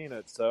haven't seen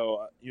it.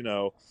 So,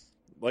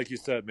 like you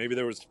said, maybe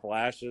there was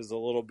flashes a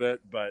little bit,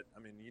 but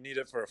I mean, you need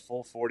it for a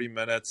full 40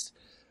 minutes.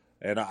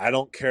 And I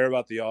don't care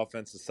about the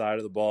offensive side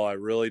of the ball. I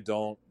really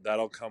don't.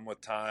 That'll come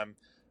with time,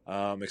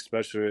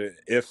 especially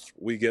if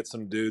we get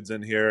some dudes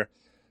in here.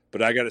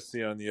 But I got to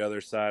see it on the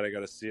other side. I got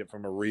to see it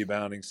from a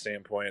rebounding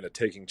standpoint, a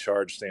taking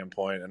charge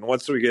standpoint. And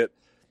once we get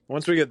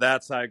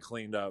that side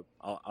cleaned up,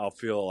 I'll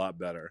feel a lot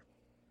better.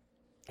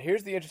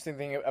 Here's the interesting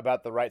thing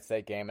about the Wright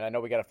State game, and I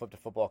know we got to flip to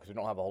football because we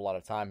don't have a whole lot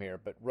of time here,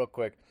 but real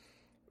quick,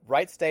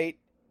 Wright State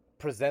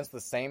presents the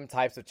same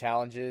types of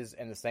challenges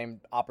and the same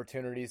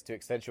opportunities to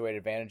accentuate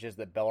advantages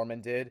that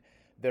Bellarmine did.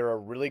 They're a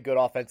really good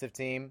offensive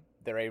team.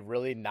 They're a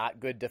really not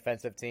good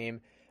defensive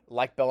team.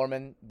 Like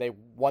Bellarmine, they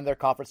won their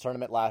conference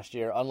tournament last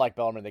year. Unlike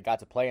Bellarmine, they got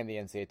to play in the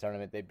NCAA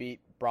tournament. They beat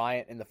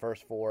Bryant in the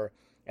first 4,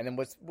 and then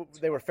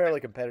they were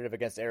fairly competitive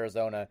against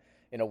Arizona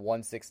in a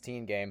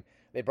 116 game.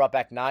 They brought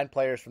back 9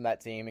 players from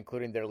that team,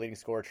 including their leading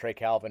scorer, Trey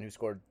Calvin, who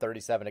scored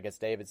 37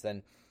 against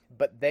Davidson.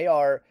 But they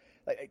are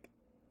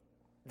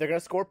they're going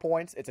to score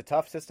points. It's a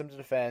tough system to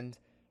defend.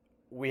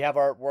 We have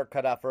our work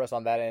cut out for us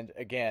on that end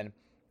again.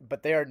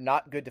 But they are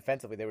not good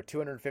defensively. They were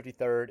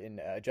 253rd in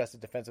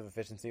adjusted defensive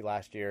efficiency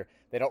last year.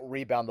 They don't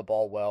rebound the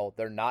ball well.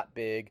 They're not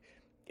big.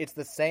 It's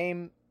the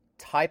same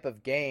type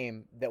of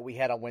game that we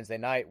had on Wednesday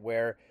night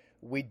where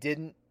we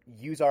didn't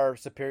use our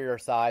superior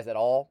size at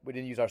all. We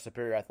didn't use our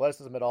superior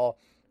athleticism at all.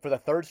 For the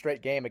third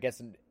straight game against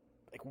a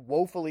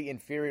woefully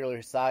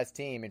inferior sized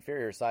team,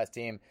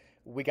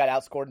 we got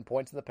outscored in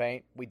points in the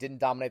paint. We didn't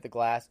dominate the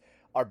glass.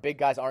 Our big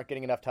guys aren't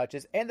getting enough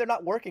touches, and they're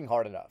not working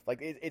hard enough.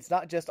 It's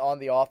not just on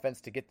the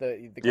offense to get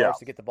the guards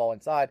to get the ball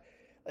inside.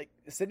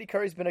 Sidney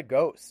Curry's been a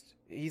ghost.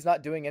 He's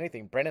not doing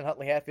anything. Brandon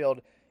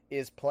Huntley-Hatfield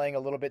is playing a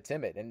little bit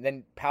timid and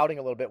then pouting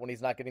a little bit when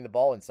he's not getting the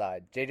ball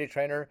inside. JJ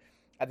Traynor,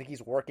 I think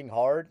he's working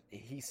hard.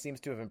 He seems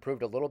to have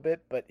improved a little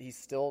bit, but he's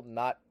still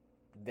not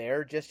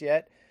there just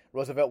yet.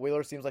 Roosevelt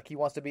Wheeler seems like he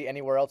wants to be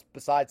anywhere else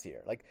besides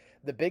here.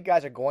 The big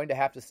guys are going to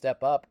have to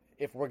step up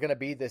if we're going to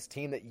be this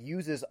team that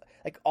uses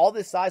all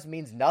this size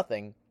means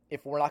nothing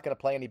if we're not going to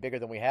play any bigger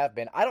than we have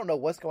been. I don't know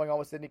what's going on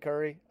with Sidney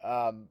Curry,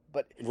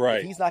 but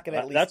if he's not going to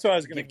at least that's what I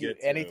was going to give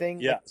get you anything.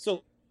 Yeah.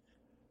 So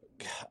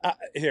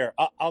here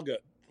I'll go.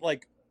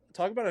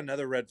 Talk about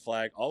another red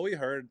flag. All we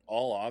heard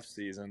all off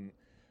season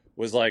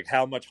was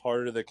how much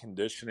harder the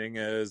conditioning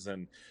is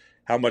and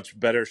how much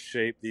better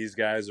shape these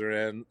guys are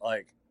in.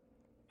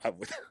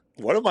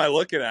 What am I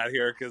looking at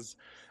here? Because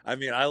I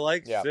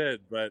like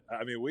Sid, but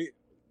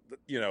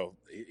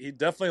he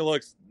definitely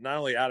looks not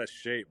only out of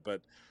shape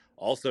but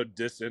also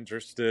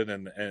disinterested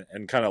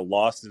and kind of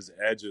lost his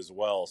edge as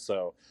well.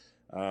 So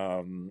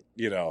I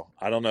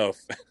don't know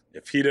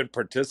if he didn't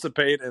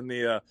participate in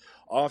the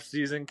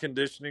off-season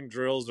conditioning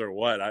drills or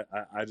what.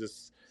 I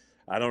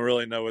don't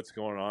really know what's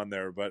going on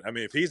there. But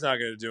if he's not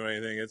going to do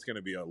anything, it's going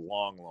to be a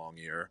long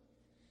year.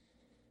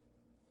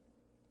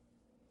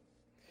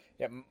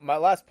 Yeah, my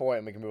last point,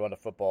 and we can move on to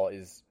football,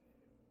 is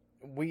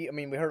we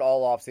heard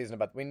all off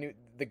season we knew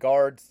the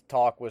guards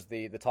talk was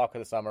the talk of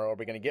the summer. Are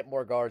we going to get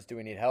more guards? Do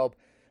we need help?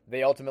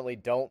 They ultimately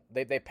don't.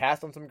 They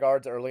passed on some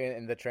guards early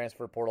in the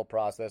transfer portal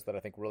process that I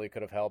think really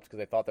could have helped because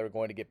they thought they were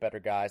going to get better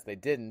guys. They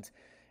didn't,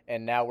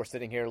 and now we're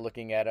sitting here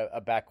looking at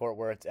a backcourt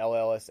where it's El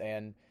Ellis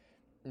and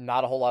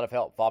not a whole lot of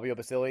help. Fabio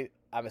Basili,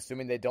 I'm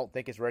assuming they don't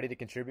think is ready to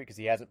contribute because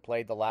he hasn't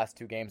played the last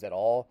 2 games at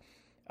all.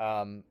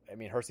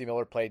 Hersey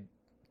Miller played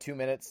 2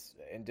 minutes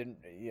and didn't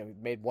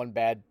made one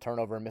bad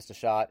turnover and missed a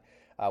shot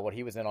when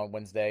he was in on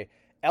Wednesday.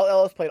 El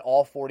Ellis played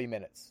all 40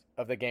 minutes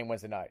of the game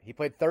Wednesday night. He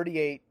played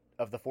 38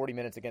 of the 40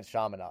 minutes against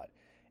Chaminade.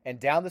 And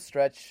down the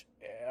stretch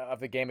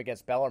of the game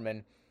against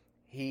Bellarmine,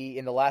 he,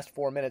 in the last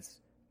 6 minutes,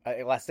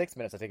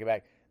 I take it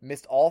back,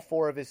 missed all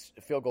 4 of his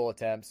field goal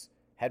attempts,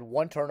 had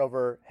 1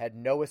 turnover, had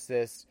no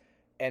assists,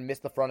 and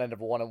missed the front end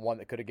of a 1-on-1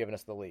 that could have given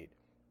us the lead.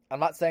 I'm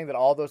not saying that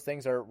all those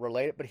things are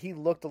related, but he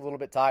looked a little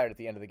bit tired at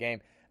the end of the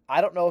game.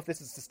 I don't know if this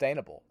is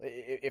sustainable.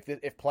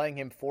 If playing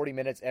him 40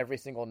 minutes every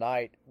single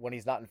night when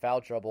he's not in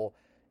foul trouble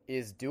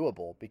is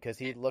doable, because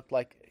he looked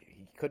like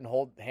he couldn't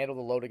handle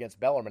the load against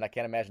Bellarmine. I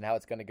can't imagine how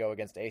it's going to go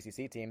against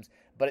ACC teams,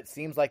 but it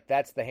seems like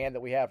that's the hand that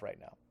we have right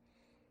now.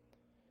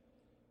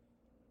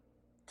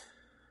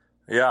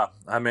 Yeah,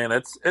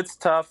 it's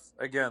tough.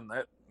 Again,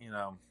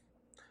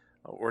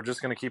 we're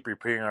just going to keep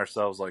repeating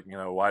ourselves.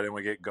 Why didn't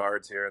we get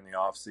guards here in the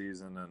off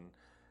season?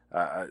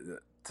 And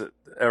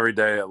every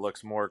day it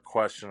looks more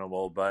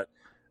questionable. But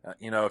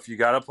if you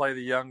got to play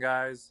the young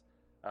guys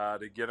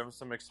to get them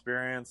some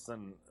experience,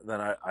 then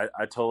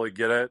I totally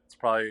get it.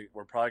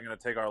 We're probably going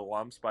to take our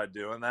lumps by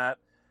doing that.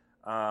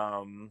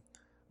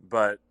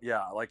 But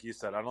yeah, like you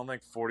said, I don't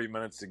think 40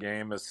 minutes a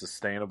game is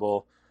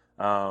sustainable.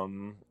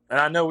 And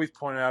I know we've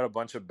pointed out a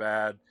bunch of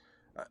bad.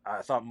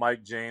 I thought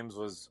Mike James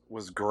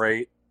was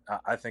great.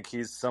 I think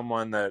he's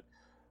someone that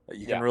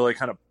you can really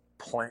kind of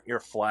plant your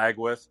flag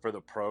with for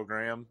the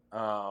program.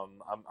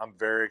 I'm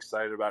very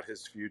excited about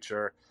his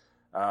future.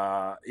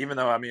 Even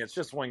though it's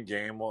just one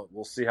game,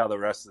 we'll see how the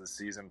rest of the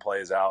season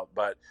plays out.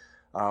 But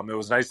it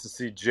was nice to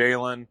see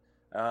Jalen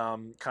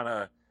kind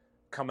of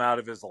come out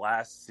of his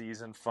last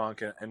season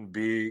funk and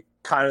be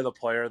kind of the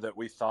player that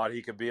we thought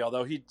he could be.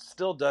 Although he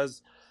still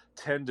does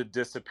tend to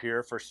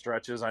disappear for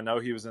stretches. I know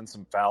he was in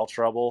some foul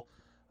trouble,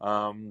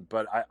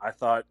 but I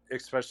thought,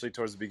 especially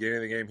towards the beginning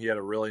of the game, he had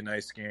a really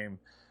nice game.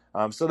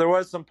 So there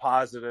was some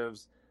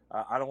positives.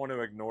 I don't want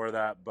to ignore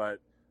that, but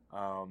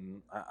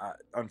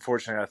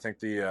unfortunately, I think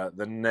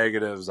the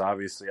negatives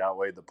obviously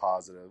outweighed the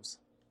positives.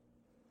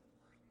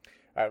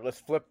 All right, let's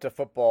flip to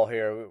football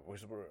here. We're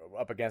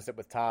up against it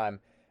with time.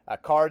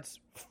 Cards,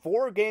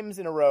 4 games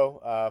in a row,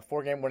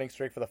 4-game winning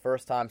streak for the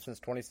first time since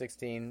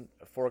 2016,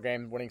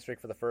 4-game winning streak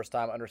for the first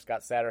time under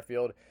Scott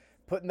Satterfield.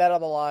 Putting that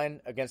on the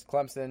line against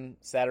Clemson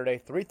Saturday,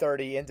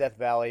 3:30 in Death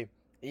Valley,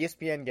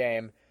 ESPN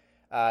game.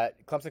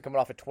 Clemson coming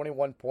off a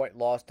 21-point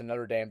loss to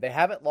Notre Dame. They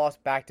haven't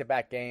lost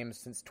back-to-back games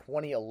since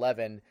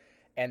 2011,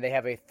 and they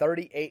have a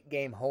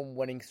 38-game home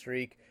winning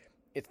streak.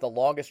 It's the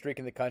longest streak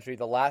in the country.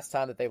 The last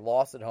time that they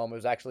lost at home,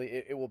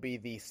 it will be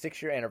the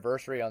 6-year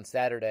anniversary on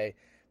Saturday.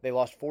 They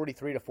lost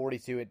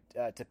 43-42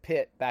 to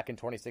Pitt back in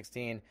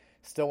 2016.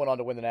 Still went on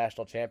to win the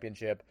national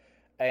championship.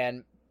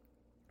 And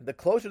the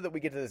closer that we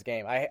get to this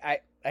game, I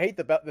hate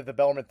that the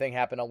Bellarmine thing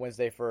happened on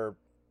Wednesday for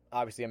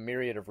obviously a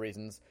myriad of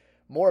reasons.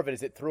 More of it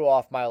is it threw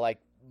off my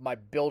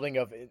building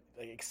of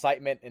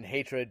excitement and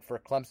hatred for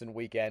Clemson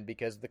weekend,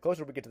 because the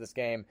closer we get to this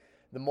game,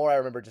 the more I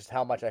remember just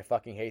how much I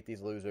fucking hate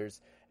these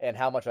losers and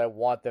how much I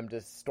want them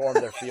to storm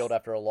their field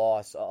after a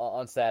loss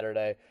on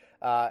Saturday.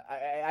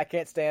 I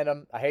can't stand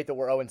them. I hate that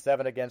we're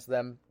 0-7 against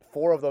them.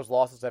 4 of those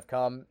losses have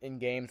come in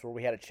games where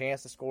we had a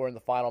chance to score in the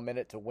final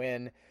minute to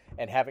win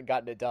and haven't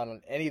gotten it done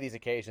on any of these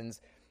occasions.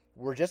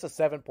 We're just a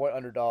 7-point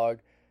underdog.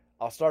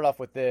 I'll start off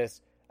with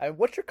this.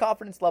 What's your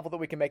confidence level that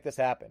we can make this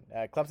happen?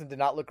 Clemson did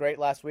not look great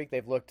last week.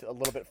 They've looked a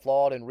little bit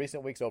flawed in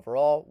recent weeks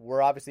overall.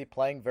 We're obviously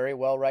playing very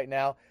well right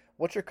now.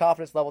 What's your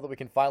confidence level that we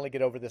can finally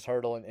get over this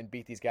hurdle and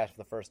beat these guys for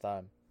the first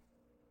time?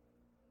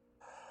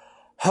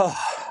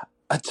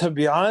 To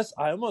be honest,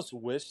 I almost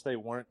wish they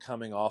weren't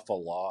coming off a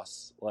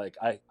loss. Like,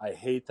 I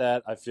hate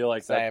that. I feel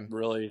like Same. that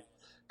really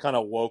kind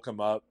of woke them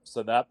up.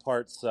 So that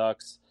part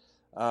sucks.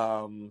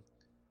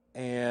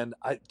 And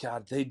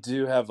they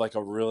do have like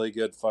a really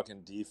good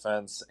fucking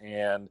defense,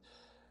 and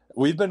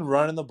we've been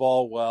running the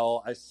ball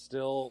well. I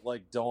still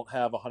don't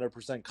have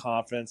 100%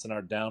 confidence in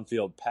our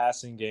downfield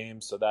passing game,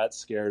 so that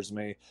scares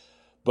me.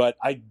 But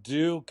I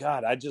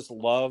just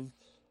love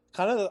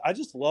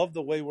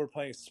the way we're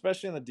playing,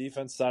 especially on the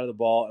defense side of the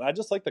ball. And I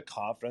just like the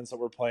confidence that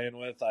we're playing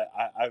with.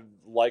 I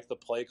like the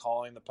play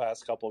calling the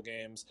past couple of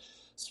games.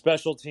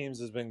 Special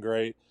teams has been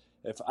great.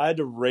 If I had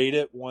to rate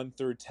it 1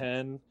 through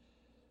 10,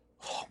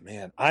 oh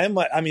man,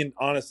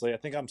 honestly, I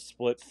think I'm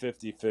split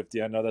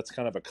 50-50. I know that's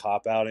kind of a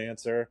cop-out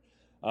answer.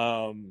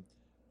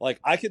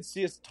 I could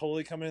see us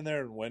totally coming in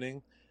there and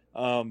winning.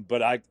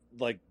 But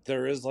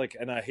there is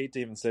and I hate to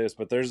even say this,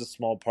 but there's a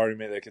small part of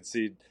me that could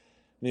see,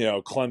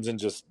 Clemson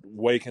just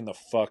waking the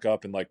fuck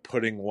up and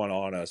putting one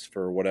on us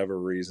for whatever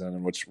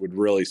reason, which would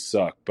really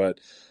suck. But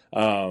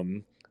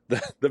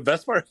the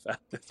best part about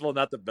this, well,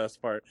 not the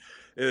best part,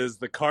 is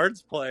the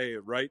Cards play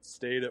Wright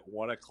State at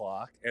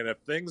 1:00, and if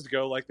things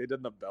go like they did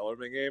in the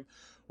Bellarmine game,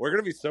 we're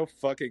gonna be so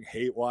fucking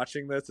hate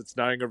watching this. It's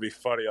not even gonna be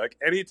funny.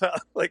 Anytime,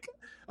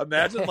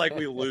 imagine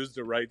we lose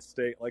to Wright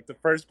State, the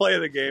first play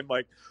of the game,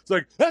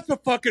 it's that's a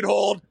fucking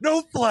hold,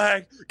 no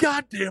flag,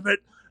 god damn it.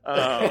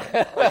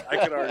 I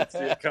can already see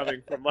it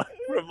coming from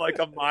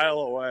a mile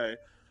away.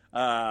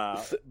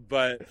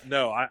 But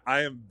no,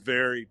 I am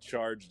very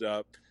charged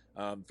up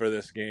for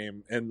this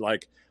game, and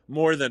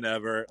more than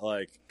ever,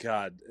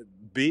 God,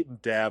 beating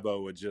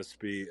Dabo would just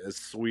be as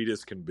sweet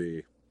as can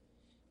be.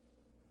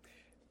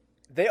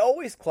 They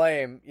always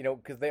claim,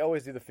 because they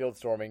always do the field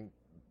storming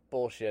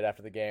bullshit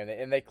after the game,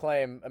 and they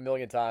claim a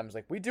million times,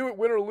 we do it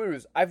win or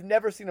lose. I've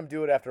never seen them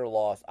do it after a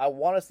loss. I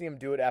want to see them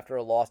do it after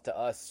a loss to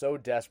us so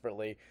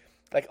desperately.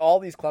 All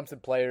these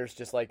Clemson players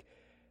just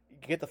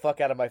get the fuck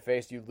out of my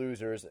face, you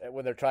losers,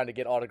 when they're trying to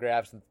get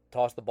autographs and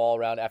toss the ball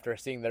around after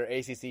seeing their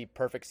ACC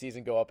perfect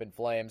season go up in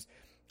flames.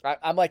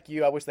 I'm like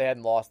you. I wish they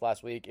hadn't lost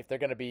last week. If they're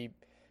going to be,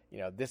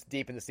 this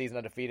deep in the season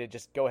undefeated,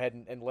 just go ahead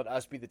and let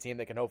us be the team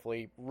that can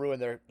hopefully ruin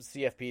their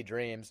CFP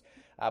dreams.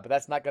 But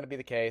that's not going to be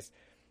the case.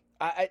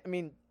 I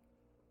mean,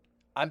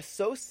 I'm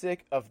so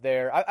sick of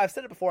I've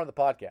said it before on the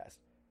podcast.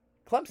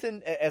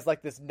 Clemson, as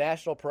this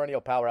national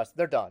perennial powerhouse,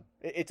 they're done.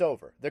 It's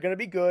over. They're going to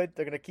be good.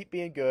 They're going to keep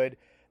being good.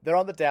 They're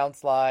on the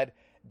downslide.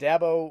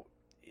 Dabo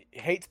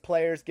hates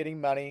players getting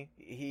money.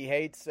 He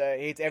hates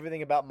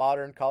everything about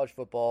modern college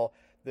football.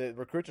 The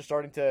recruits are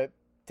starting to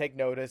take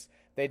notice.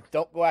 They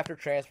don't go after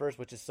transfers,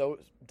 which is so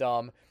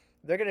dumb.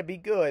 They're going to be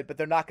good, but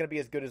they're not going to be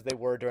as good as they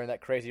were during that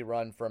crazy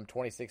run from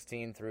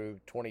 2016 through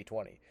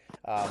 2020.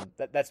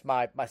 That's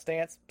my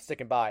stance,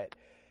 sticking by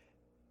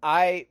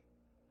it.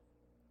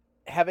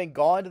 Having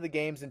gone to the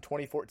games in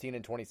 2014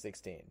 and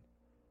 2016,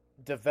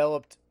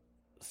 developed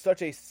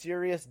such a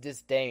serious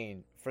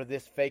disdain for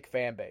this fake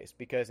fan base,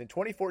 because in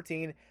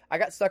 2014 I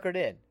got suckered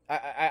in.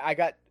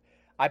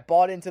 I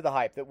bought into the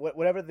hype that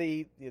whatever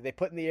they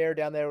put in the air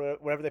down there,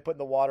 whatever they put in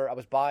the water, I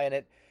was buying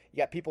it. You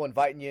got people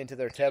inviting you into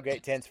their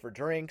tailgate tents for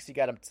drinks. You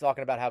got them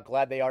talking about how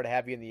glad they are to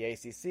have you in the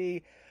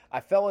ACC. I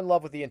fell in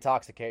love with the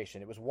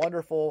intoxication. It was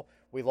wonderful.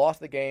 We lost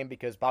the game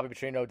because Bobby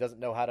Petrino doesn't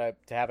know how to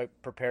have a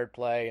prepared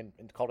play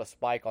and called a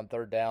spike on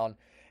third down,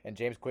 and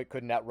James Quick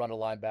couldn't outrun a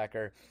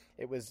linebacker.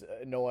 It was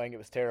annoying. It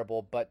was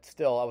terrible. But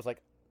still, I was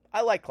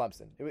I like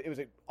Clemson. It was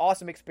an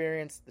awesome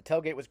experience. The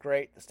tailgate was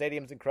great. The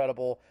stadium's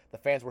incredible. The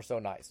fans were so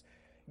nice.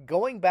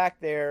 Going back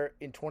there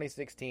in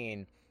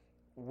 2016,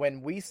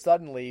 when we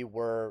suddenly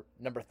were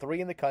number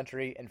 3 in the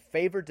country and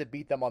favored to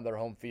beat them on their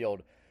home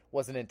field,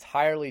 was an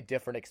entirely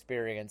different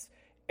experience.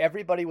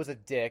 Everybody was a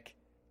dick.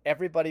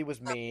 Everybody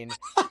was mean.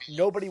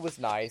 Nobody was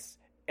nice.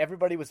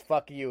 Everybody was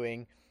fuck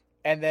youing.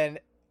 And then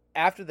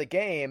after the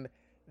game,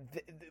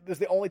 it was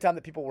the only time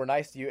that people were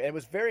nice to you. And it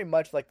was very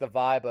much like the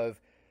vibe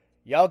of,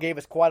 y'all gave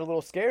us quite a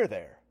little scare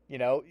there.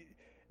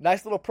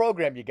 nice little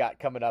program you got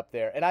coming up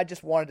there. And I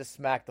just wanted to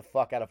smack the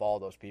fuck out of all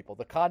those people.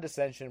 The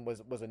condescension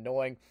was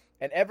annoying.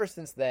 And ever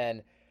since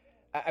then,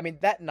 I mean,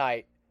 that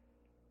night,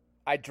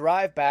 I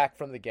drive back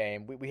from the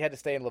game. We had to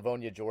stay in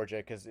Livonia, Georgia,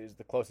 because it was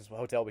the closest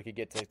hotel we could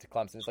get to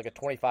Clemson. It's like a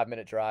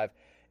 25-minute drive.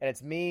 And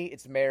it's me,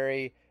 it's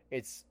Mary,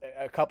 it's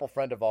a couple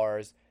friend of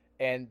ours.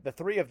 And the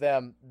three of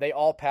them, they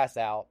all pass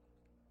out.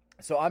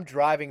 So I'm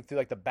driving through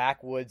like the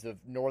backwoods of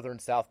northern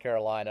South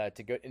Carolina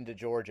to go into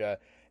Georgia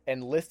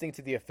and listening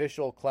to the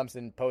official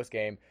Clemson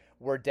postgame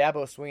where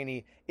Dabo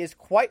Swinney is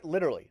quite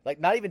literally, like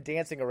not even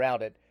dancing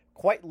around it,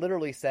 quite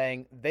literally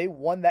saying they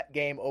won that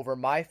game over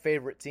my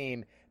favorite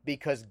team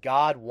because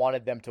God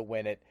wanted them to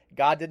win it.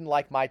 God didn't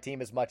like my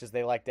team as much as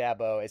they like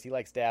Dabo, as he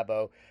likes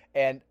Dabo.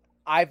 And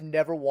I've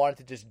never wanted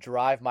to just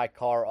drive my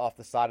car off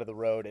the side of the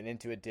road and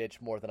into a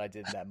ditch more than I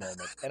did in that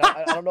moment. And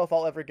I don't know if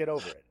I'll ever get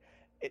over it.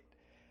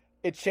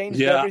 It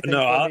changed everything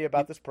for me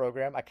about this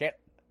program. I can't.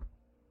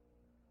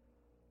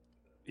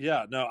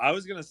 Yeah, no, I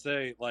was gonna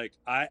say, like,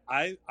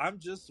 I'm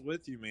just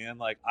with you, man.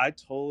 Like, I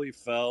totally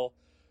fell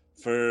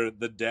for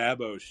the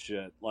Dabo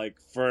shit, like,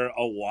 for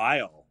a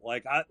while.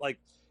 Like,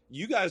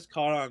 you guys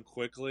caught on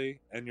quickly,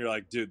 and you're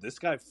like, dude, this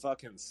guy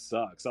fucking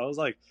sucks. I was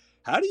like,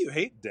 how do you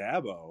hate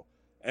Dabo?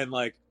 And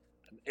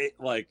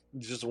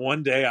just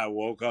one day I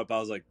woke up, I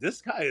was like,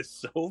 this guy is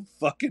so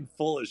fucking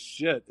full of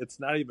shit. It's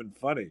not even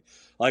funny.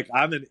 Like,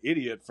 I'm an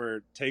idiot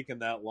for taking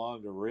that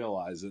long to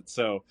realize it.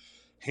 So,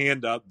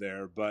 hand up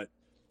there. But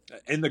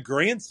in the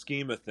grand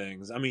scheme of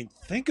things, I mean,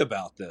 think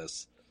about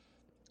this.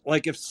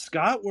 Like, if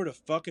Scott were to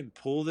fucking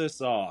pull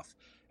this off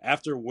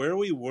after where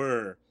we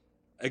were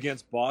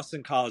against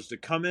Boston College, to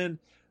come in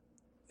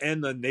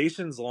and the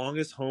nation's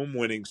longest home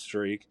winning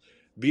streak,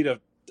 beat a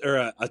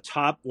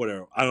top,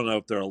 whatever, I don't know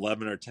if they're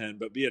 11 or 10,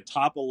 but be a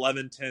top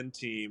 11-10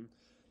 team,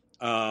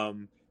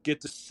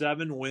 get to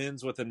 7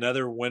 wins with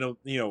another win,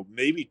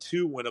 maybe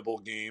 2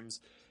 winnable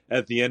games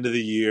at the end of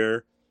the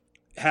year,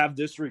 have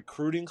this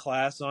recruiting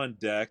class on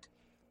deck.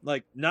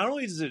 Like, not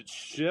only does it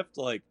shift,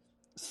 like,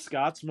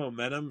 Scott's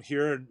momentum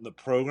here in the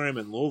program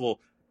in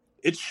Louisville,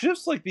 it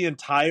shifts, like, the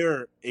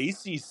entire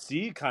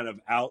ACC kind of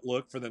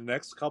outlook for the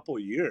next couple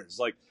of years.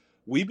 Like,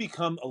 we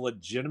become a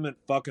legitimate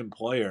fucking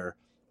player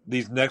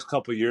these next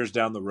couple of years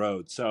down the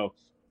road. So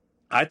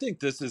I think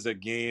this is a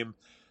game,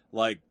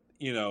 like,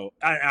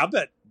 I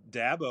bet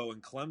Dabo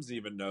and Clemson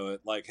even know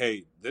it. Like,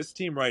 hey, this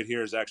team right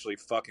here is actually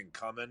fucking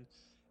coming,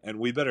 and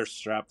we better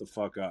strap the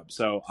fuck up.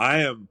 So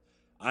I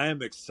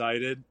am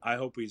excited. I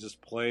hope we just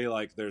play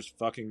like there's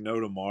fucking no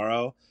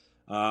tomorrow.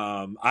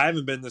 I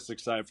haven't been this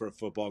excited for a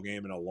football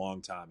game in a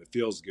long time. It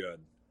feels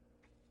good.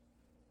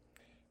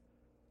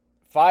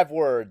 5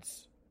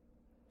 words.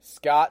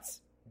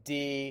 Scott's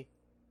D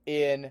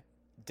in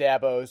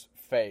Dabo's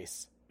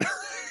face.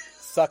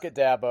 Suck it,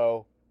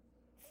 Dabo.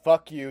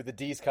 Fuck you. The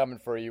D's coming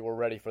for you. We're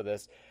ready for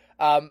this.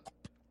 Not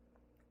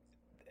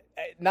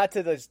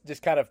to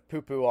just kind of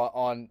poo-poo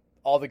on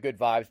all the good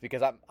vibes,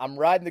 because I'm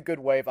riding the good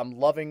wave. I'm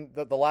loving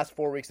the last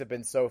 4 weeks have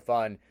been so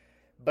fun.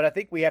 But I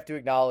think we have to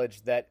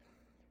acknowledge that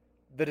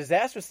the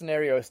disaster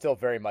scenario is still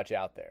very much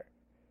out there.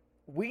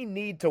 We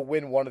need to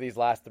win one of these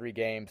last 3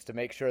 games to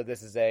make sure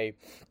this is a,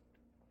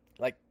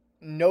 like,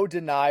 no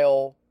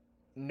denial,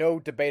 no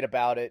debate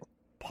about it,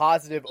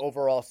 positive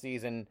overall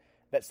season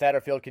that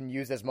Satterfield can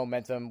use as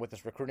momentum with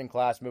this recruiting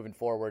class moving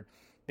forward.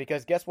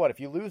 Because guess what? If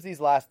you lose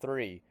these last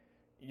 3,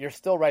 you're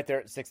still right there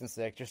at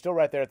 6-6. You're still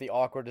right there at the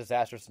awkward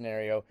disaster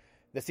scenario.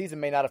 The season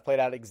may not have played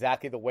out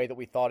exactly the way that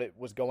we thought it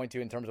was going to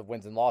in terms of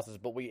wins and losses,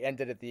 but we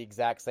ended at the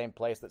exact same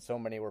place that so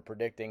many were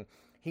predicting.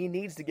 He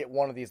needs to get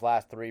one of these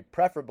last 3,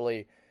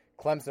 preferably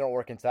Clemson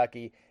or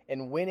Kentucky,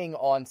 and winning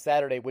on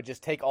Saturday would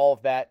just take all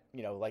of that,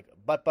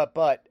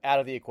 but out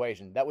of the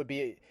equation. That would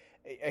be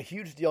a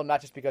huge deal,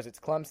 not just because it's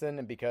Clemson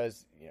and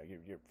because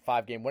your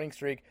 5-game winning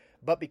streak,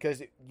 but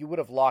because you would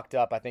have locked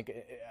up, I think,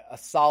 a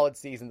solid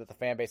season that the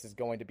fan base is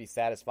going to be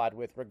satisfied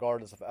with,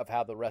 regardless of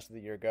how the rest of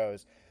the year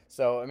goes.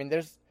 So, I mean,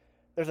 there's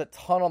a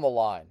ton on the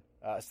line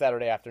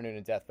Saturday afternoon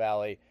in Death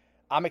Valley.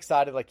 I'm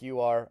excited like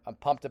you are. I'm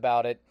pumped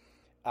about it.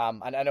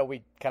 I know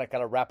we kind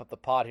of wrap up the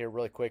pod here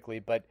really quickly,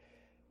 but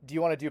do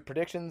you want to do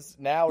predictions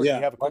now, or do you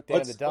have a quick day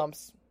in the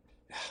dumps?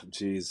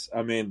 Jeez,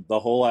 I mean, the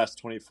whole last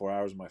 24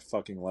 hours of my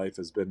fucking life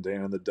has been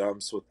down in the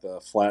dumps with the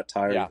flat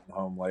tire and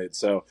home late.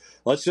 So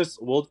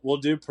we'll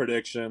do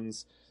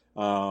predictions,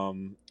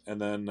 and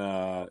then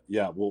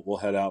we'll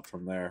head out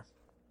from there.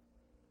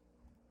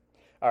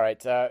 All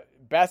right,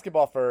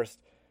 basketball first.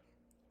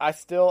 I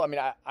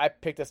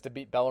picked us to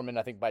beat Bellarmine,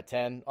 I think, by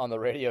 10 on the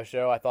radio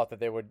show. I thought that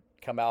they would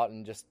come out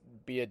and just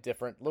be a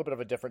little bit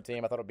of a different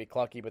team. I thought it would be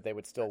clunky, but they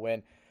would still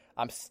win.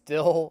 I'm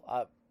still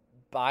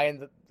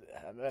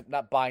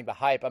not buying the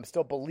hype. I'm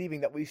still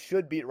believing that we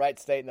should beat Wright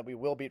State and that we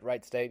will beat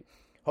Wright State.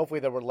 Hopefully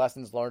there were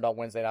lessons learned on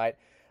Wednesday night.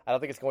 I don't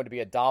think it's going to be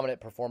a dominant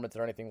performance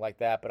or anything like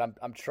that, but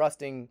I'm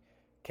trusting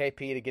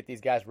KP to get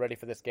these guys ready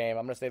for this game.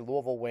 I'm going to say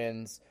Louisville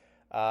wins.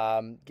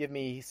 Give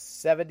me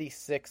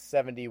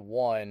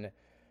 76-71.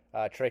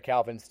 Trey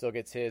Calvin still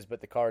gets his, but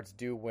the Cards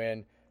do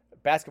win.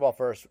 Basketball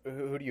first.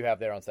 Who do you have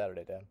there on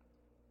Saturday, Dan?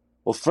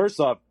 Well, first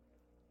off,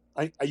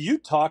 You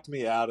talked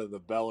me out of the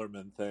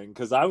Bellarmine thing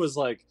because I was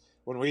like,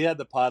 when we had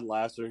the pod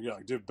last year, you're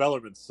like, dude,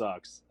 Bellarmine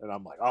sucks, and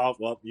I'm like, oh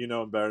well, you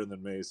know him better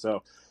than me,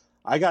 so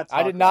I got.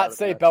 I did talked out not of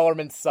say that.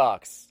 Bellarmine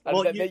sucks.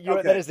 Well, That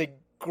okay. is a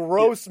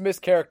gross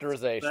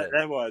mischaracterization.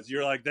 That was.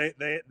 You're like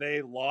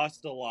they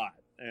lost a lot,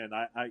 and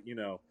I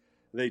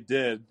they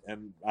did,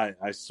 and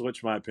I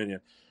switched my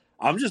opinion.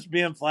 I'm just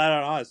being flat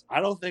out honest.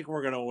 I don't think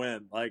we're gonna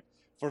win. Like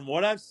from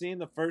what I've seen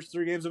the first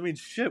 3 games, I mean,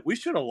 shit, we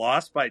should have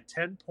lost by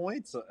 10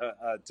 points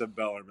to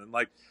Bellarmine.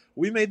 Like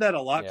we made that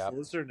a lot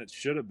closer than it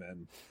should have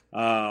been.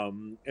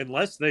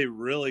 Unless they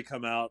really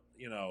come out,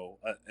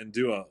 and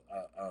do a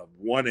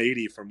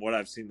 180 from what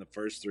I've seen the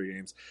first 3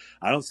 games,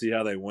 I don't see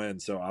how they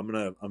win. So I'm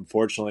gonna,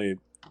 unfortunately,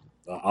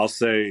 I'll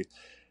say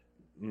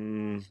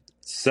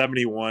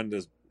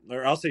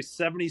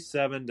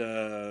 77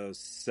 to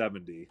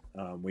 70.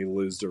 We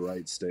lose to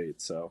Wright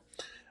State. So,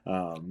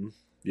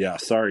 yeah,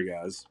 sorry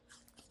guys.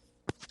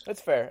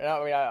 That's fair.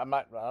 I mean, I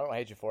don't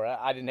hate you for it.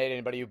 I didn't hate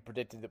anybody who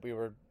predicted that we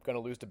were going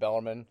to lose to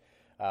Bellarmine.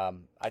 I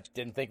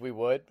didn't think we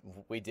would.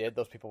 We did.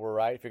 Those people were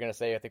right. If you're going to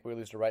say I think we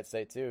lose to Wright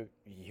State too,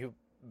 you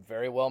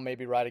very well may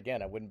be right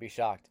again. I wouldn't be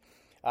shocked.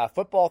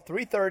 Football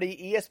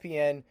 3:30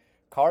 ESPN.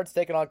 Cards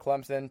taking on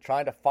Clemson,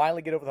 trying to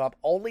finally get over the hump.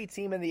 Only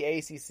team in the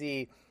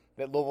ACC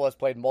that Louisville has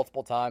played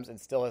multiple times and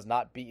still has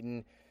not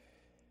beaten.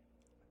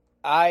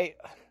 I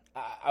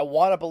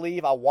want to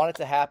believe. I want it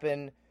to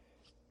happen.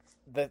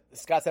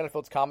 Scott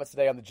Satterfield's comments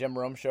today on the Jim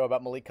Rome show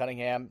about Malik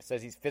Cunningham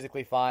says he's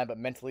physically fine, but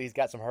mentally he's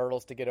got some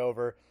hurdles to get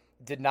over.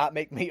 Did not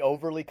make me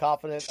overly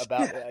confident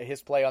about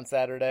his play on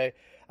Saturday.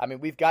 I mean,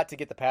 we've got to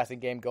get the passing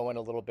game going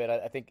a little bit.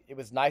 I think it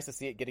was nice to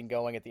see it getting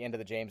going at the end of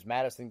the James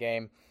Madison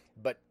game,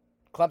 but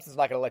Clemson's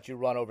not going to let you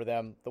run over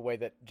them the way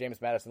that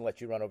James Madison let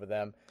you run over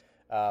them.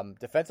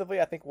 Defensively,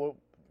 I think we'll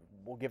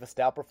give a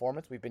stout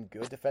performance. We've been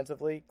good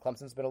defensively.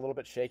 Clemson's been a little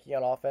bit shaky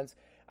on offense.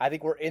 I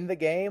think we're in the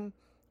game.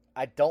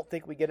 I don't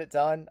think we get it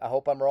done. I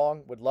hope I'm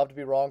wrong. Would love to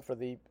be wrong for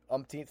the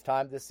umpteenth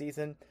time this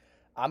season.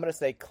 I'm going to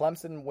say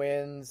Clemson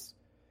wins.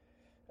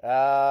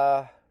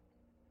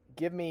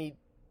 Give me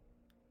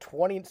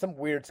 20, some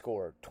weird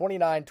score,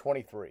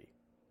 29-23.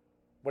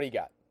 What do you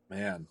got?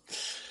 Man,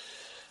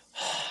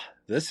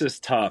 this is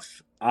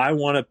tough. I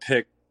want to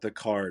pick the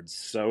Cards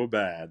so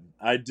bad.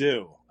 I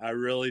do. I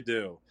really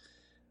do.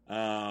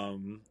 I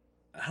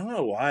don't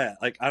know why.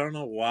 I don't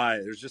know why.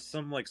 There's just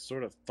some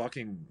sort of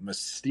fucking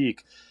mystique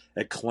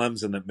at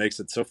Clemson that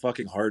makes it so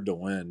fucking hard to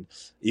win.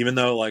 Even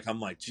though I'm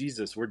like,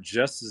 Jesus, we're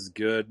just as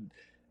good,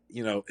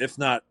 if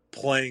not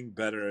playing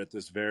better at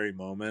this very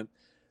moment.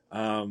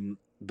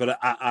 But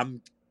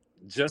I'm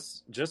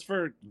just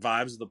for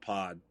vibes of the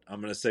pod, I'm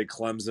going to say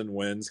Clemson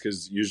wins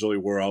because usually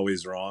we're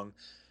always wrong.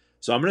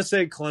 So I'm going to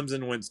say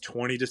Clemson wins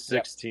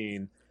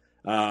 20-16.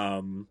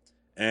 Yep.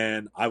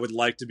 And I would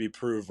like to be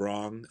proved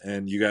wrong,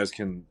 and you guys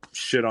can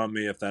shit on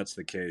me if that's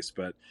the case.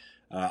 But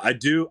I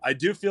do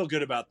feel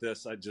good about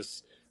this. I'm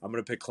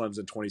going to pick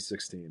Clemson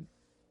 2016.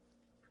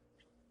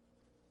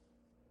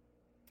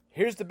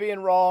 Here's to being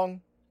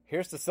wrong.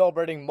 Here's to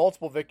celebrating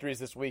multiple victories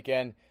this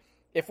weekend.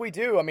 If we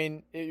do, I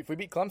mean, if we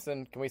beat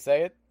Clemson, can we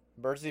say it?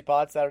 Emergency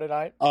pod Saturday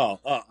night?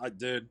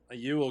 Dude,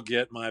 you will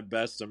get my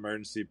best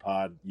emergency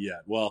pod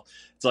yet. Well,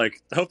 it's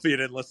hopefully you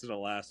didn't listen to the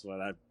last one.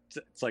 I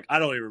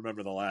don't even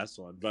remember the last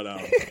one, but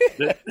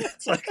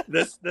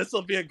it's this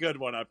will be a good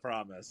one, I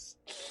promise.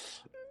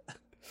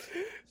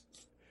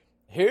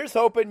 Here's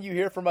hoping you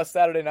hear from us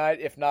Saturday night.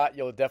 If not,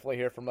 you'll definitely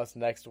hear from us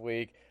next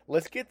week.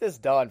 Let's get this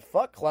done.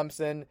 Fuck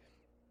Clemson.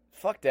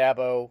 Fuck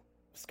Dabo.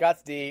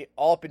 Scott's D,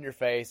 all up in your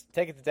face.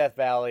 Take it to Death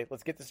Valley.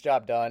 Let's get this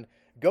job done.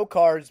 Go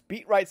Cards.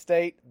 Beat Wright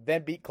State,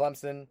 then beat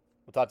Clemson.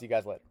 We'll talk to you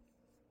guys later.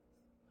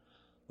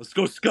 Let's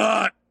go,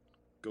 Scott.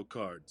 Go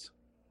Cards.